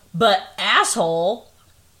 But asshole,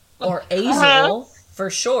 or Azel for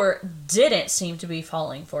short, didn't seem to be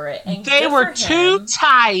falling for it. And They good were for too him.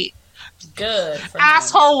 tight. Good for him.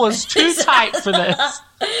 Asshole was too tight for this.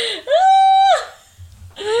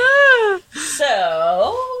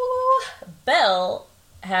 So, Belle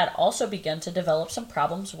had also begun to develop some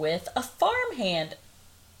problems with a farmhand.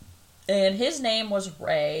 And his name was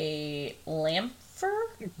Ray Lamfer.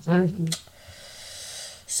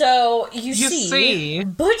 So, you see,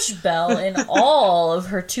 Butch Belle, in all of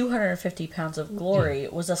her 250 pounds of glory,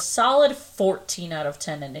 was a solid 14 out of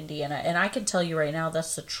 10 in Indiana. And I can tell you right now,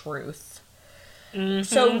 that's the truth.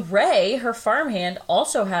 So, Ray, her farmhand,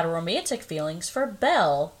 also had romantic feelings for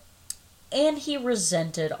Belle. And he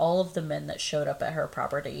resented all of the men that showed up at her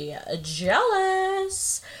property.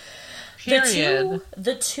 Jealous! Period.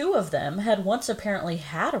 The two of them had once apparently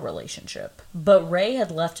had a relationship, but Ray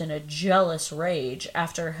had left in a jealous rage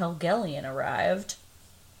after Helgelian arrived,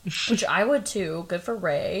 which I would too. Good for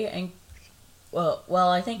Ray, and well,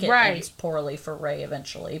 I think it ends poorly for Ray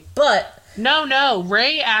eventually, but no,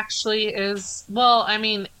 Ray actually is well. I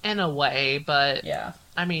mean, in a way, but yeah.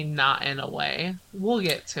 I mean, not in a way. We'll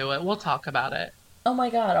get to it. We'll talk about it. Oh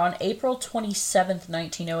my god, on April 27th,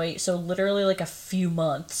 1908, so literally like a few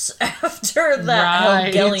months after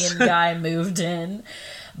that Helgelian guy moved in,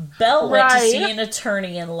 Belle went to see an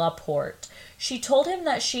attorney in LaPorte. She told him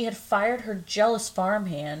that she had fired her jealous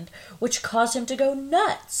farmhand, which caused him to go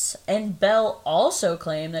nuts. And Belle also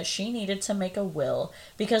claimed that she needed to make a will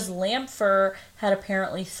because Lamfer had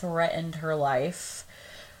apparently threatened her life.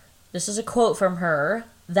 This is a quote from her.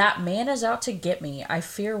 "That man is out to get me. I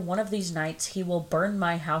fear one of these nights he will burn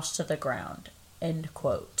my house to the ground." End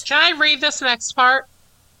quote. Can I read this next part?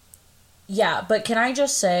 Yeah, but can I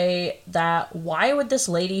just say that why would this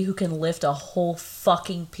lady who can lift a whole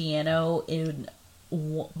fucking piano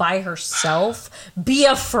by herself be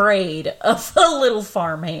afraid of a little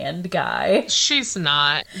farmhand guy? She's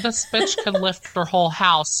not. This bitch could lift her whole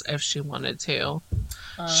house if she wanted to.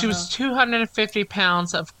 She was 250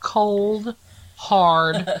 pounds of cold,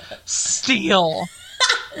 hard steel.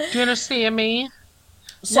 Do you understand me?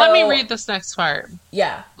 So, let me read this next part.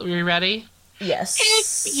 Yeah. Are you ready? Yes.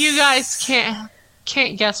 If you guys can't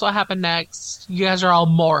guess what happened next, you guys are all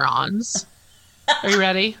morons. Are you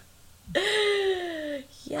ready?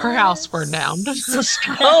 Yes. Her house burned down. So,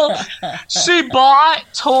 she bought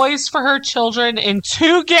toys for her children and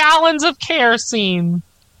 2 gallons of kerosene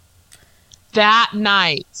that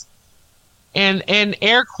night. And in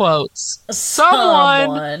air quotes,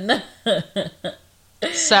 someone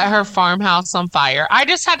set her farmhouse on fire. I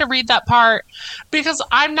just had to read that part because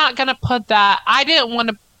I'm not going to put that. I didn't want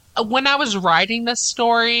to, when I was writing this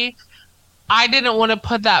story, I didn't want to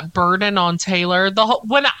put that burden on Taylor.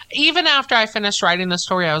 Even after I finished writing the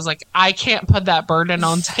story, I was like, I can't put that burden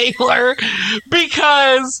on Taylor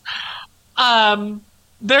because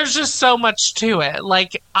there's just so much to it.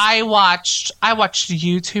 Like I watched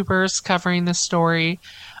YouTubers covering the story.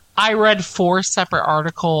 I read 4 separate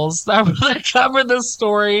articles that covered the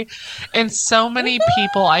story, and so many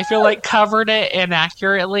people I feel like covered it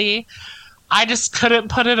inaccurately. I just couldn't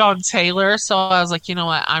put it on Taylor, so I was like, you know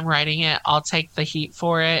what? I'm writing it. I'll take the heat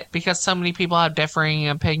for it because so many people have differing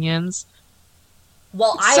opinions.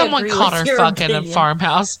 Well, Someone caught her fucking a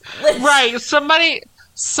farmhouse. Right.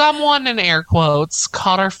 Someone in air quotes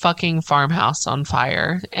caught her fucking farmhouse on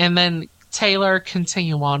fire. And then Taylor,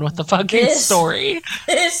 continue on with the fucking story.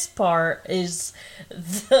 This part is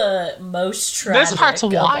the most tragic. This part's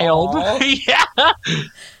wild. Yeah.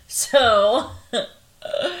 So,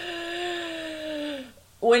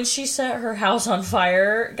 when she set her house on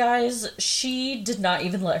fire, guys, she did not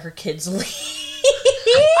even let her kids leave.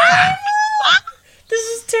 This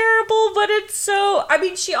is terrible, but it's so... I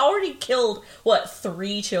mean, she already killed,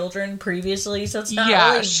 3 children previously, so it's not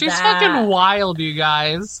really she's fucking wild, you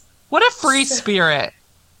guys. What a free spirit.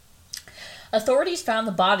 Authorities found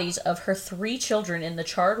the bodies of her 3 children in the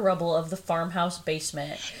charred rubble of the farmhouse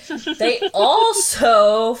basement. They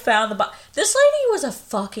also found this lady was a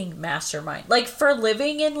fucking mastermind. Like, for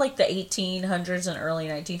living in, like, the 1800s and early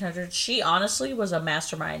 1900s, she honestly was a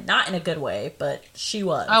mastermind. Not in a good way, but she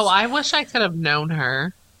was. Oh, I wish I could have known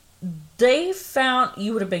her. They found...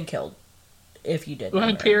 You would have been killed if you did know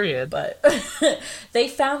her. Period. But they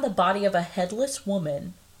found the body of a headless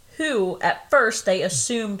woman who, at first, they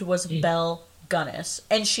assumed was Belle Gunness,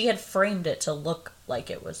 and she had framed it to look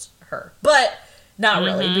like it was her. But not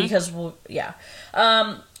really, because, so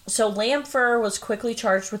Lamfer was quickly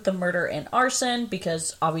charged with the murder and arson,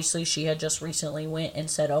 because obviously she had just recently went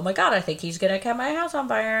and said, oh my god, I think he's gonna catch my house on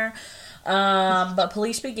fire. But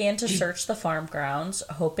police began to search the farm grounds,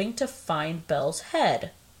 hoping to find Belle's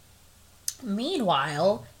head.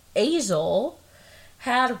 Meanwhile, Azel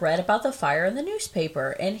had read about the fire in the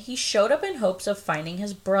newspaper, and he showed up in hopes of finding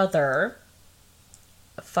his brother.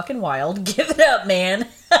 Fucking wild. Give it up, man.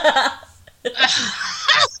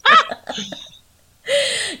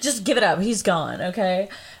 Just give it up. He's gone, okay?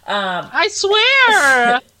 I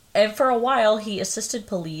swear! And for a while, he assisted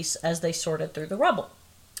police as they sorted through the rubble.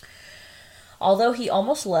 Although he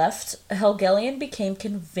almost left, Helgelian became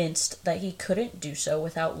convinced that he couldn't do so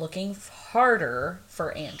without looking harder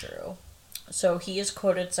for Andrew. So he is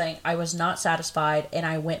quoted saying, I was not satisfied, and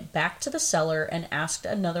I went back to the cellar and asked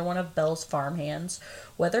another one of Belle's farmhands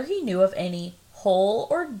whether he knew of any hole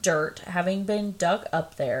or dirt having been dug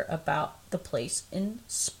up there about the place in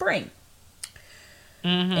spring.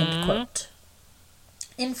 End quote.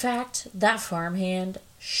 In fact, that farmhand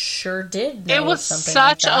sure did know. It was something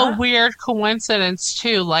such like that. a weird coincidence,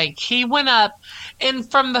 too. Like, he went up,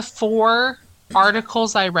 and from the 4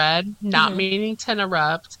 articles I read, not meaning to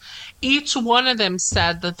interrupt, each one of them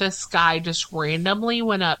said that this guy just randomly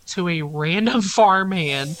went up to a random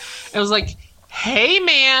farmhand. It was like, hey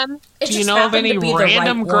man, do you know of any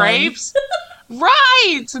random graves?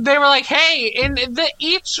 Right! They were like, hey, and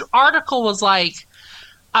each article was like,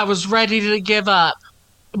 I was ready to give up,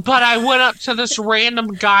 but I went up to this random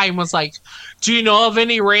guy and was like, do you know of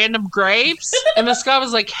any random graves? And this guy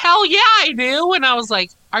was like, hell yeah, I do. And I was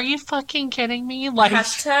like, are you fucking kidding me? Like,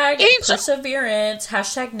 hashtag perseverance,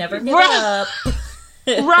 hashtag never give up.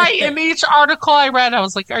 Right, in each article I read, I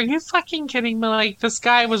was like, are you fucking kidding me? Like, this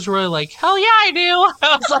guy was really like, hell yeah, I do.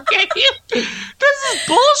 I was like, this is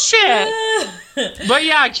bullshit. But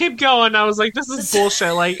yeah, keep going. I was like, this is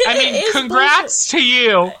bullshit. Like, I mean, congrats to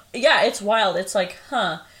you. Yeah, it's wild. It's like,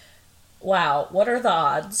 wow, what are the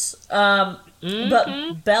odds?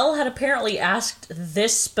 But Belle had apparently asked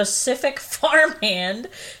this specific farmhand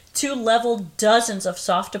to level dozens of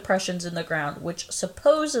soft depressions in the ground, which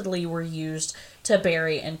supposedly were used to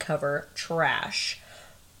bury and cover trash.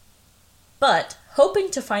 But,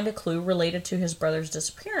 hoping to find a clue related to his brother's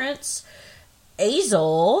disappearance,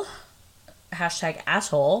 Azel, hashtag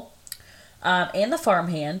asshole, and the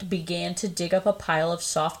farmhand began to dig up a pile of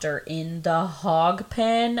soft dirt in the hog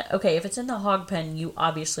pen. Okay, if it's in the hog pen, you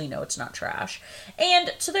obviously know it's not trash.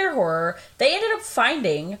 And to their horror, they ended up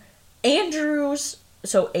finding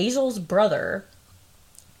Azel's brother,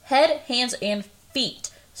 head, hands, and feet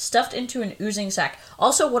stuffed into an oozing sack.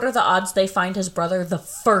 Also, what are the odds they find his brother the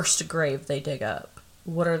first grave they dig up?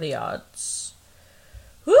 What are the odds?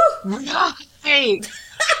 Woo! Hey.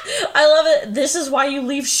 I love it. This is why you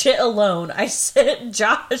leave shit alone.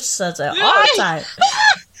 Josh says it all the time.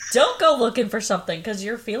 Don't go looking for something because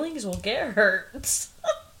your feelings will get hurt.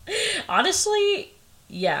 Honestly,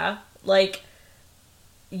 yeah. Like,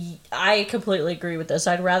 I completely agree with this.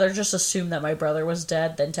 I'd rather just assume that my brother was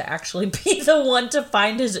dead than to actually be the one to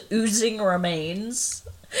find his oozing remains.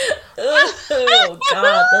 Oh,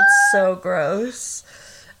 God, that's so gross.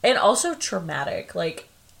 And also traumatic. Like,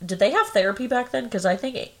 did they have therapy back then? Because I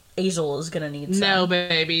think Azel is going to need some. No,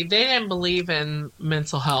 baby. They didn't believe in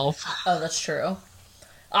mental health. Oh, that's true.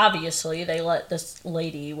 Obviously, they let this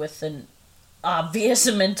lady with an obvious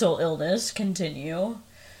mental illness continue.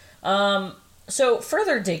 So,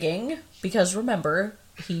 further digging, because remember,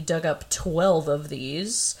 he dug up 12 of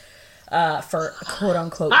these for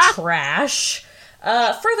quote-unquote trash.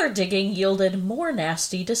 Further digging yielded more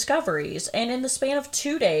nasty discoveries, and in the span of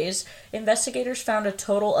 2 days, investigators found a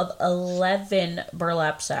total of 11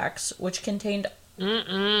 burlap sacks, which contained,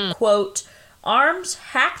 quote, arms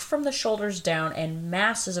hacked from the shoulders down and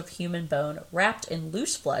masses of human bone wrapped in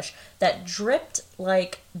loose flesh that dripped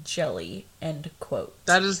like jelly, end quote.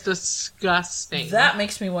 That is disgusting. That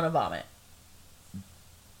makes me want to vomit.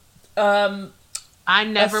 I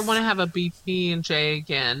never want to have a BB&J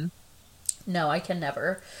again. No, I can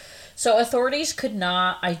never. So authorities could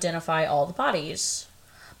not identify all the bodies,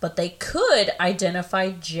 but they could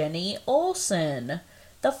identify Jenny Olsen,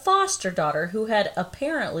 the foster daughter who had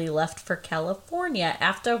apparently left for California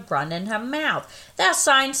after running her mouth. That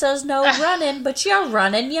sign says no running, but you're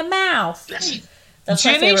running your mouth. That's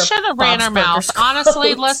Jenny should have ran her mouth.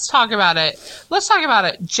 Honestly, let's talk about it.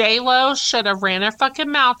 J-Lo should have ran her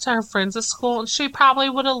fucking mouth to her friends at school, and she probably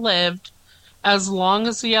would have lived as long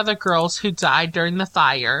as the other girls who died during the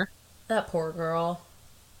fire. That poor girl.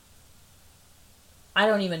 I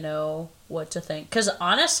don't even know what to think. Because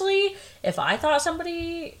honestly, if I thought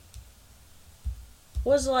somebody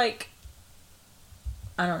was like,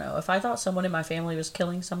 I don't know, if I thought someone in my family was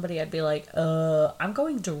killing somebody, I'd be like, I'm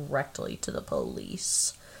going directly to the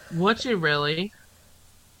police. Would you really?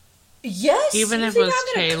 Yes. Even if it was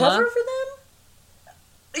I'm gonna Kayla? cover for them?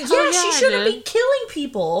 Oh, Yeah, she shouldn't did. be killing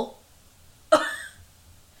people.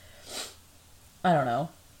 I don't know.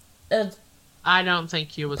 I don't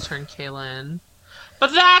think you would turn Kayla in.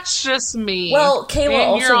 But that's just me. Well, Kayla and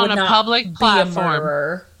also you're on would a not public be platform. a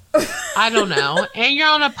murderer. I don't know. And you're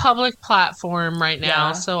on a public platform right now,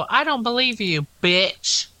 Yeah. so I don't believe you,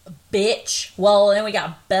 bitch. Bitch. Well, then we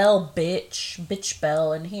got Belle, bitch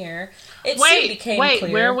Belle in here. It soon became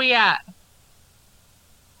clear. Where are we at?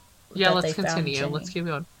 Yeah, that let's they found continue. Jenny. Let's keep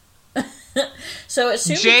going. So it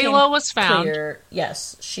soon J-Lo became was found. clear.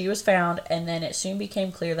 Yes, she was found, and then it soon became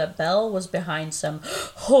clear that Belle was behind some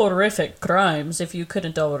horrific crimes, if you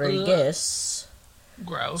couldn't already guess.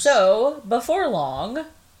 Gross. So, before long,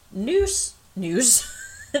 news,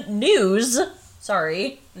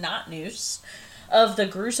 sorry, not news, of the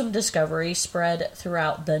gruesome discovery spread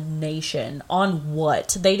throughout the nation. On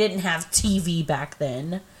what? They didn't have TV back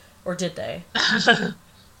then. Or did they?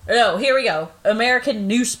 No, here we go. American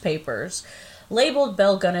newspapers labeled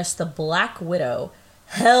Belle Gunness the Black Widow,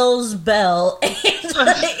 Hell's Belle, and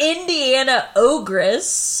the Indiana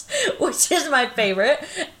Ogress, which is my favorite,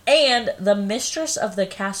 and the Mistress of the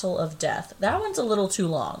Castle of Death. That one's a little too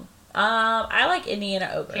long. I like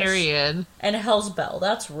Indiana Ogress. Period. And Hell's Belle.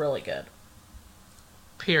 That's really good.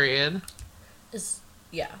 Period.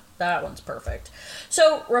 Yeah, that one's perfect.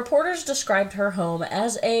 So, reporters described her home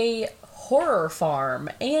as a horror farm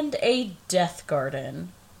and a death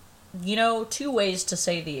garden. You know, two ways to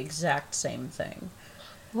say the exact same thing.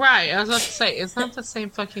 Right, I was about to say, it's not the same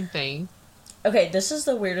fucking thing. Okay, this is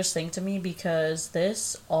the weirdest thing to me because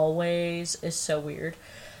this always is so weird.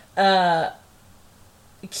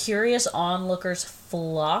 Curious onlookers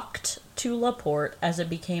flocked to LaPorte as it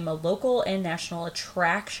became a local and national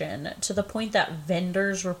attraction to the point that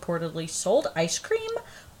vendors reportedly sold ice cream,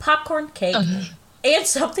 popcorn, cake, and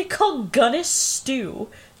something called Gunness stew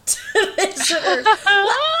to visitors.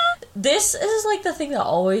 This is like the thing that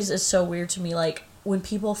always is so weird to me, like when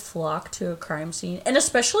people flock to a crime scene, and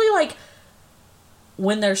especially like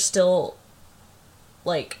when they're still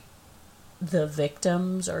like the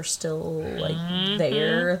victims are still like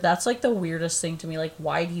there. That's like the weirdest thing to me. Like,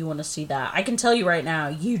 why do you want to see that? I can tell you right now,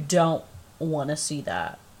 you don't want to see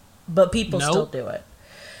that, but people still do it.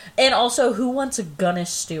 And also, who wants a Gunness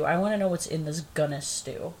stew? I want to know what's in this Gunness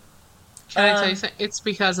stew. Can I tell you something? It's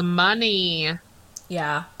because of money.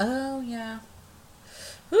 Yeah. Oh, yeah.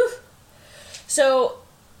 Whew. So,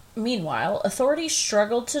 meanwhile, authorities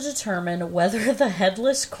struggled to determine whether the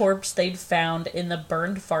headless corpse they'd found in the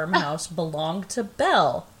burned farmhouse belonged to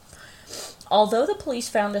Belle. Although the police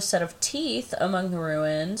found a set of teeth among the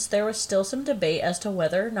ruins, there was still some debate as to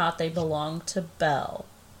whether or not they belonged to Belle.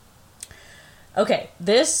 Okay,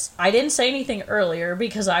 I didn't say anything earlier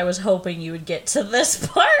because I was hoping you would get to this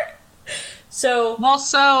part. So, well,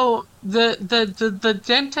 so the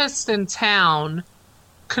dentist in town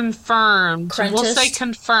confirmed. Crentist? We'll say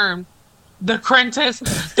confirmed.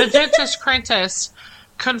 The dentist Crentist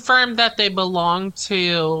confirmed that they belong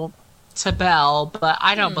to Belle, but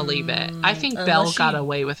I don't believe it. I think Belle got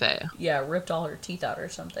away with it. Yeah, ripped all her teeth out or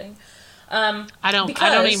something. I don't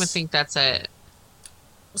even think that's it.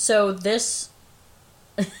 So this,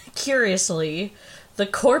 curiously, the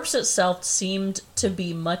corpse itself seemed to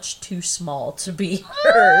be much too small to be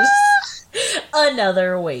hers.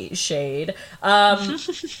 Another weight shade.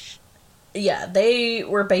 Yeah, they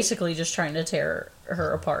were basically just trying to tear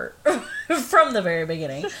her apart from the very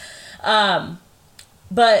beginning.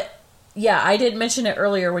 But yeah, I did mention it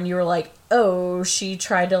earlier when you were like, oh, she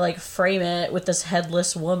tried to like frame it with this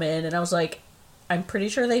headless woman, and I was like, I'm pretty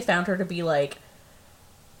sure they found her to be like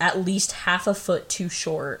at least half a foot too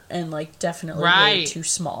short and like definitely way too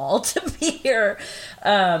small to be her.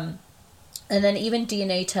 And then even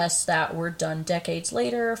DNA tests that were done decades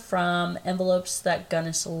later from envelopes that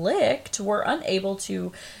Gunness licked were unable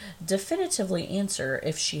to definitively answer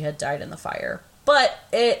if she had died in the fire. But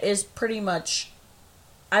it is pretty much,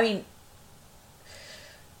 I mean,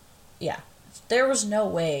 yeah, there was no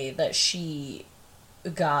way that she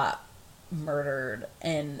got murdered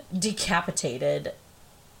and decapitated.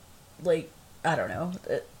 Like, I don't know.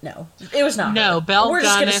 No, it was not. No, her. Belle We're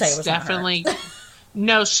just gonna say it Gunness was definitely.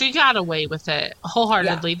 No, she got away with it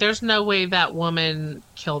wholeheartedly. Yeah. There's no way that woman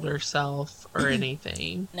killed herself or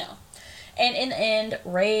anything. No. And in the end,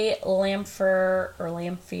 Ray Lamphere,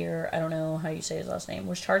 I don't know how you say his last name,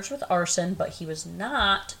 was charged with arson, but he was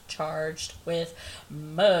not charged with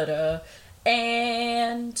murder.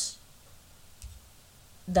 And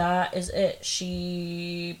that is it.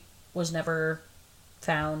 She was never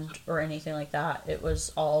found or anything like that. It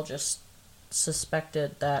was all just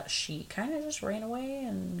suspected that she kind of just ran away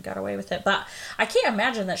and got away with it. But I can't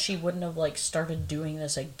imagine that she wouldn't have like started doing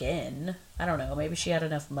this again. I don't know. Maybe she had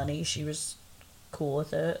enough money. She was cool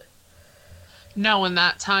with it. No, in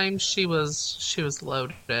that time she was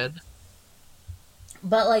loaded.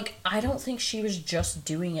 But like, I don't think she was just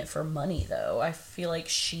doing it for money though. I feel like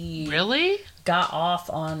she really got off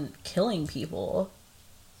on killing people.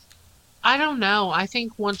 I don't know. I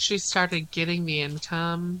think once she started getting the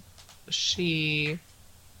income, I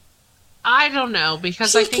don't know,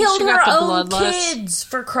 because I think she got the bloodlust. She killed her own kids,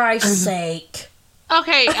 for Christ's sake.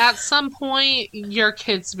 Okay, at some point, your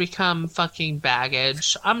kids become fucking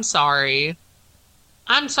baggage. I'm sorry.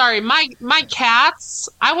 My cats,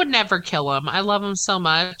 I would never kill them. I love them so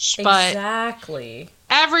much, but exactly.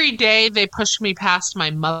 Every day they push me past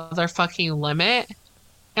my motherfucking limit,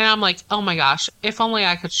 and I'm like, oh my gosh, if only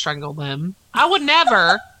I could strangle them. I would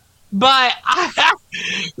never. But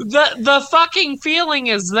the fucking feeling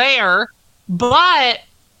is there. But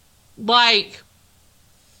like,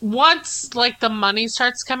 once like the money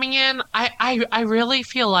starts coming in, I really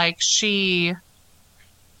feel like she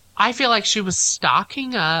was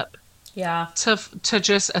stocking up, yeah, to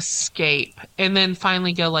just escape and then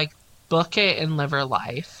finally go like book it and live her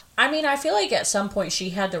life. I mean, I feel like at some point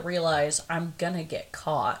she had to realize, I'm gonna get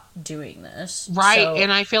caught doing this. Right, so,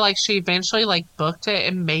 and I feel like she eventually, like, booked it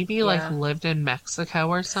and maybe, like, lived in Mexico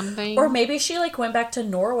or something. Or maybe she, like, went back to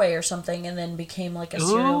Norway or something and then became, like, a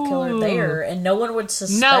serial killer there, and no one would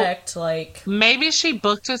suspect, like... Maybe she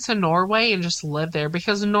booked it to Norway and just lived there,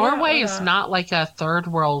 because Norway is not, like, a third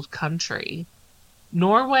world country.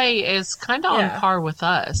 Norway is kind of on par with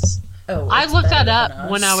us. Oh, I looked that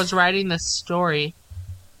up when I was writing this story.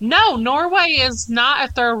 No, Norway is not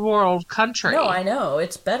a third world country. No, I know.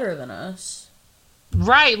 It's better than us.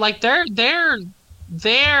 Right, like they're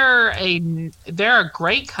a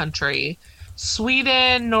great country.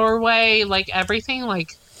 Sweden, Norway, like everything,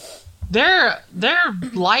 like they're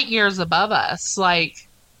light years above us. Like,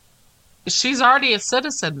 she's already a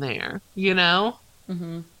citizen there, you know?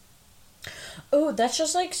 Mhm. Oh, that's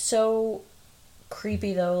just like so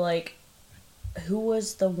creepy though. Like, who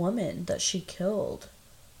was the woman that she killed?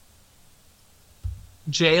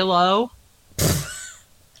 J-Lo.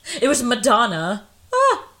 It was Madonna.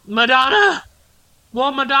 Ah! Madonna.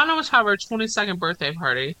 Well, Madonna was having her 22nd birthday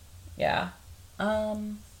party. Yeah.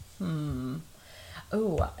 Oh,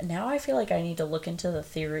 now I feel like I need to look into the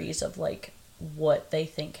theories of like what they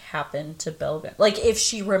think happened to Belle. Like, if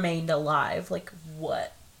she remained alive, like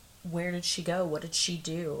where did she go? What did she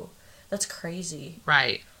do? That's crazy.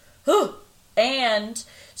 Right. And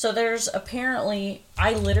so there's apparently,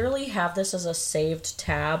 I literally have this as a saved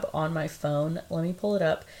tab on my phone. Let me pull it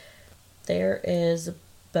up. There is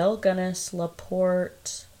Belle, Gunness,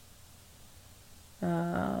 Laporte.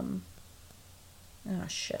 Oh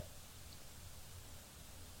shit.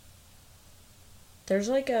 There's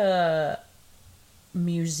like a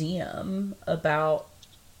museum about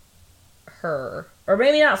her, or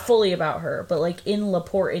maybe not fully about her, but like in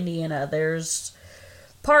LaPorte, Indiana, there's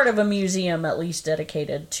part of a museum at least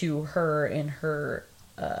dedicated to her and her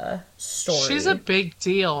story. She's a big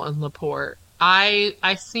deal in LaPorte. I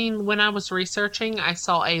seen when I was researching, I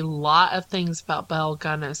saw a lot of things about Belle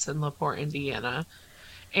Gunness in LaPorte, Indiana.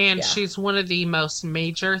 And Yeah. she's one of the most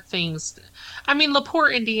major things. I mean,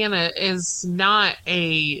 LaPorte, Indiana is not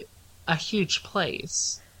a huge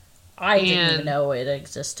place. I didn't even And know it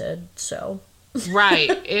existed, so. right,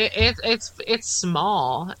 it's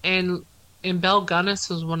small, and Belle Gunness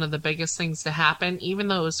was one of the biggest things to happen, even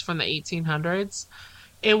though it was from the 1800s.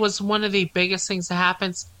 It was one of the biggest things that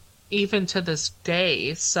happens even to this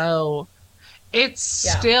day. So it's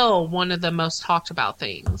Yeah. still one of the most talked about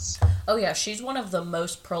things. Oh yeah, she's one of the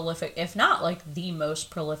most prolific, if not like the most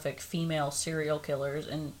prolific female serial killers,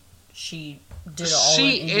 and she did it all in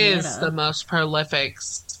She is the Indiana. most prolific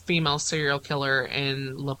female serial killer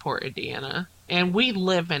in LaPorte, Indiana. And we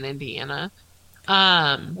live in Indiana.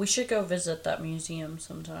 Um, We should go visit that museum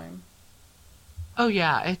sometime. oh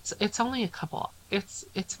yeah, it's only a couple. It's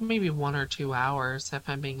maybe 1 or 2 hours if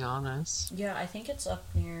I'm being honest. Yeah, I think it's up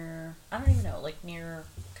near. I don't even know, like near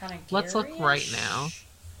kind of. Let's look right now.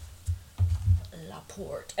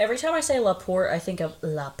 Laporte. Every time I say Laporte, I think of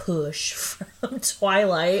La Push from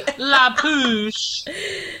Twilight. La Pouche.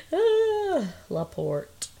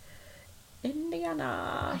 Laporte,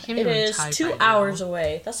 Indiana. I can't It even is type 2 right hours now.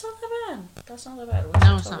 away. That's not that bad. That's not that bad. We No,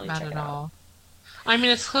 should it's not totally bad check at it out. all. I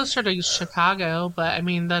mean, it's closer to Chicago, but I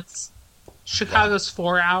mean that's Yeah. Chicago's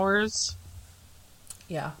 4 hours.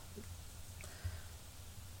 Yeah.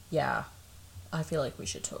 Yeah. I feel like we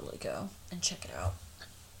should totally go and check it out.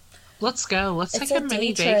 Let's go. Let's It's take a a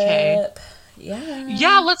mini day vacay. trip. Yeah.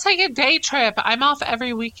 Yeah, let's take a day trip. I'm off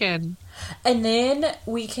every weekend. And then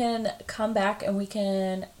we can come back and we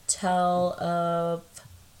can tell of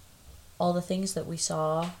all the things that we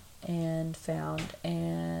saw and found,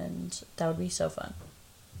 and that would be so fun.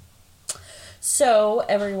 So,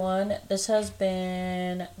 everyone, this has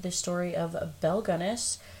been the story of Belle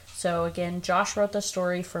Gunness. So, again, Josh wrote the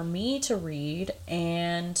story for me to read,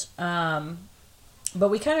 and but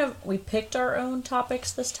we picked our own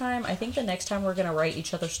topics this time. I think the next time we're gonna write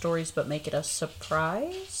each other's stories, but make it a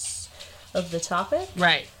surprise of the topic.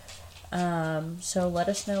 Right. So let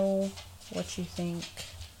us know what you think.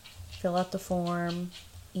 Fill out the form.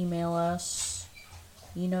 Email us.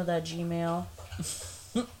 You know that Gmail.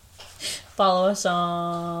 Follow us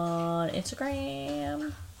on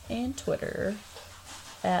Instagram and Twitter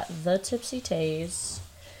at The Tipsy Tays.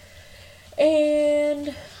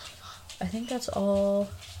 And I think that's all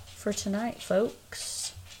for tonight,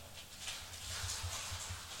 folks.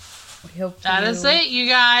 We hope That you is it, you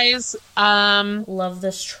guys. love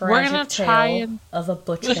this We're tragic gonna try tale and of a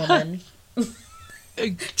butch woman.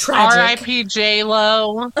 Tragic. R.I.P.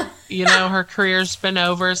 J-Lo. You know, her career's been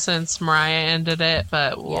over since Mariah ended it,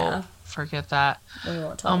 but we'll Yeah. forget that. We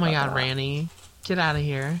won't talk Oh my about god, that. Ranny. Get out of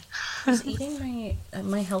here. He's eating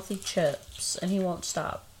my healthy chips, and he won't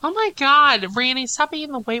stop. Oh my god, Ranny, stop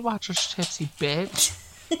eating the Weight Watchers chips, you bitch.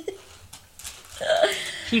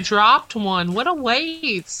 He dropped one. What a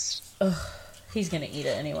waste. He's gonna eat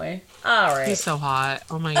it anyway. All right. He's so hot.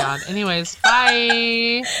 Oh my god. Anyways,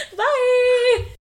 bye. Bye.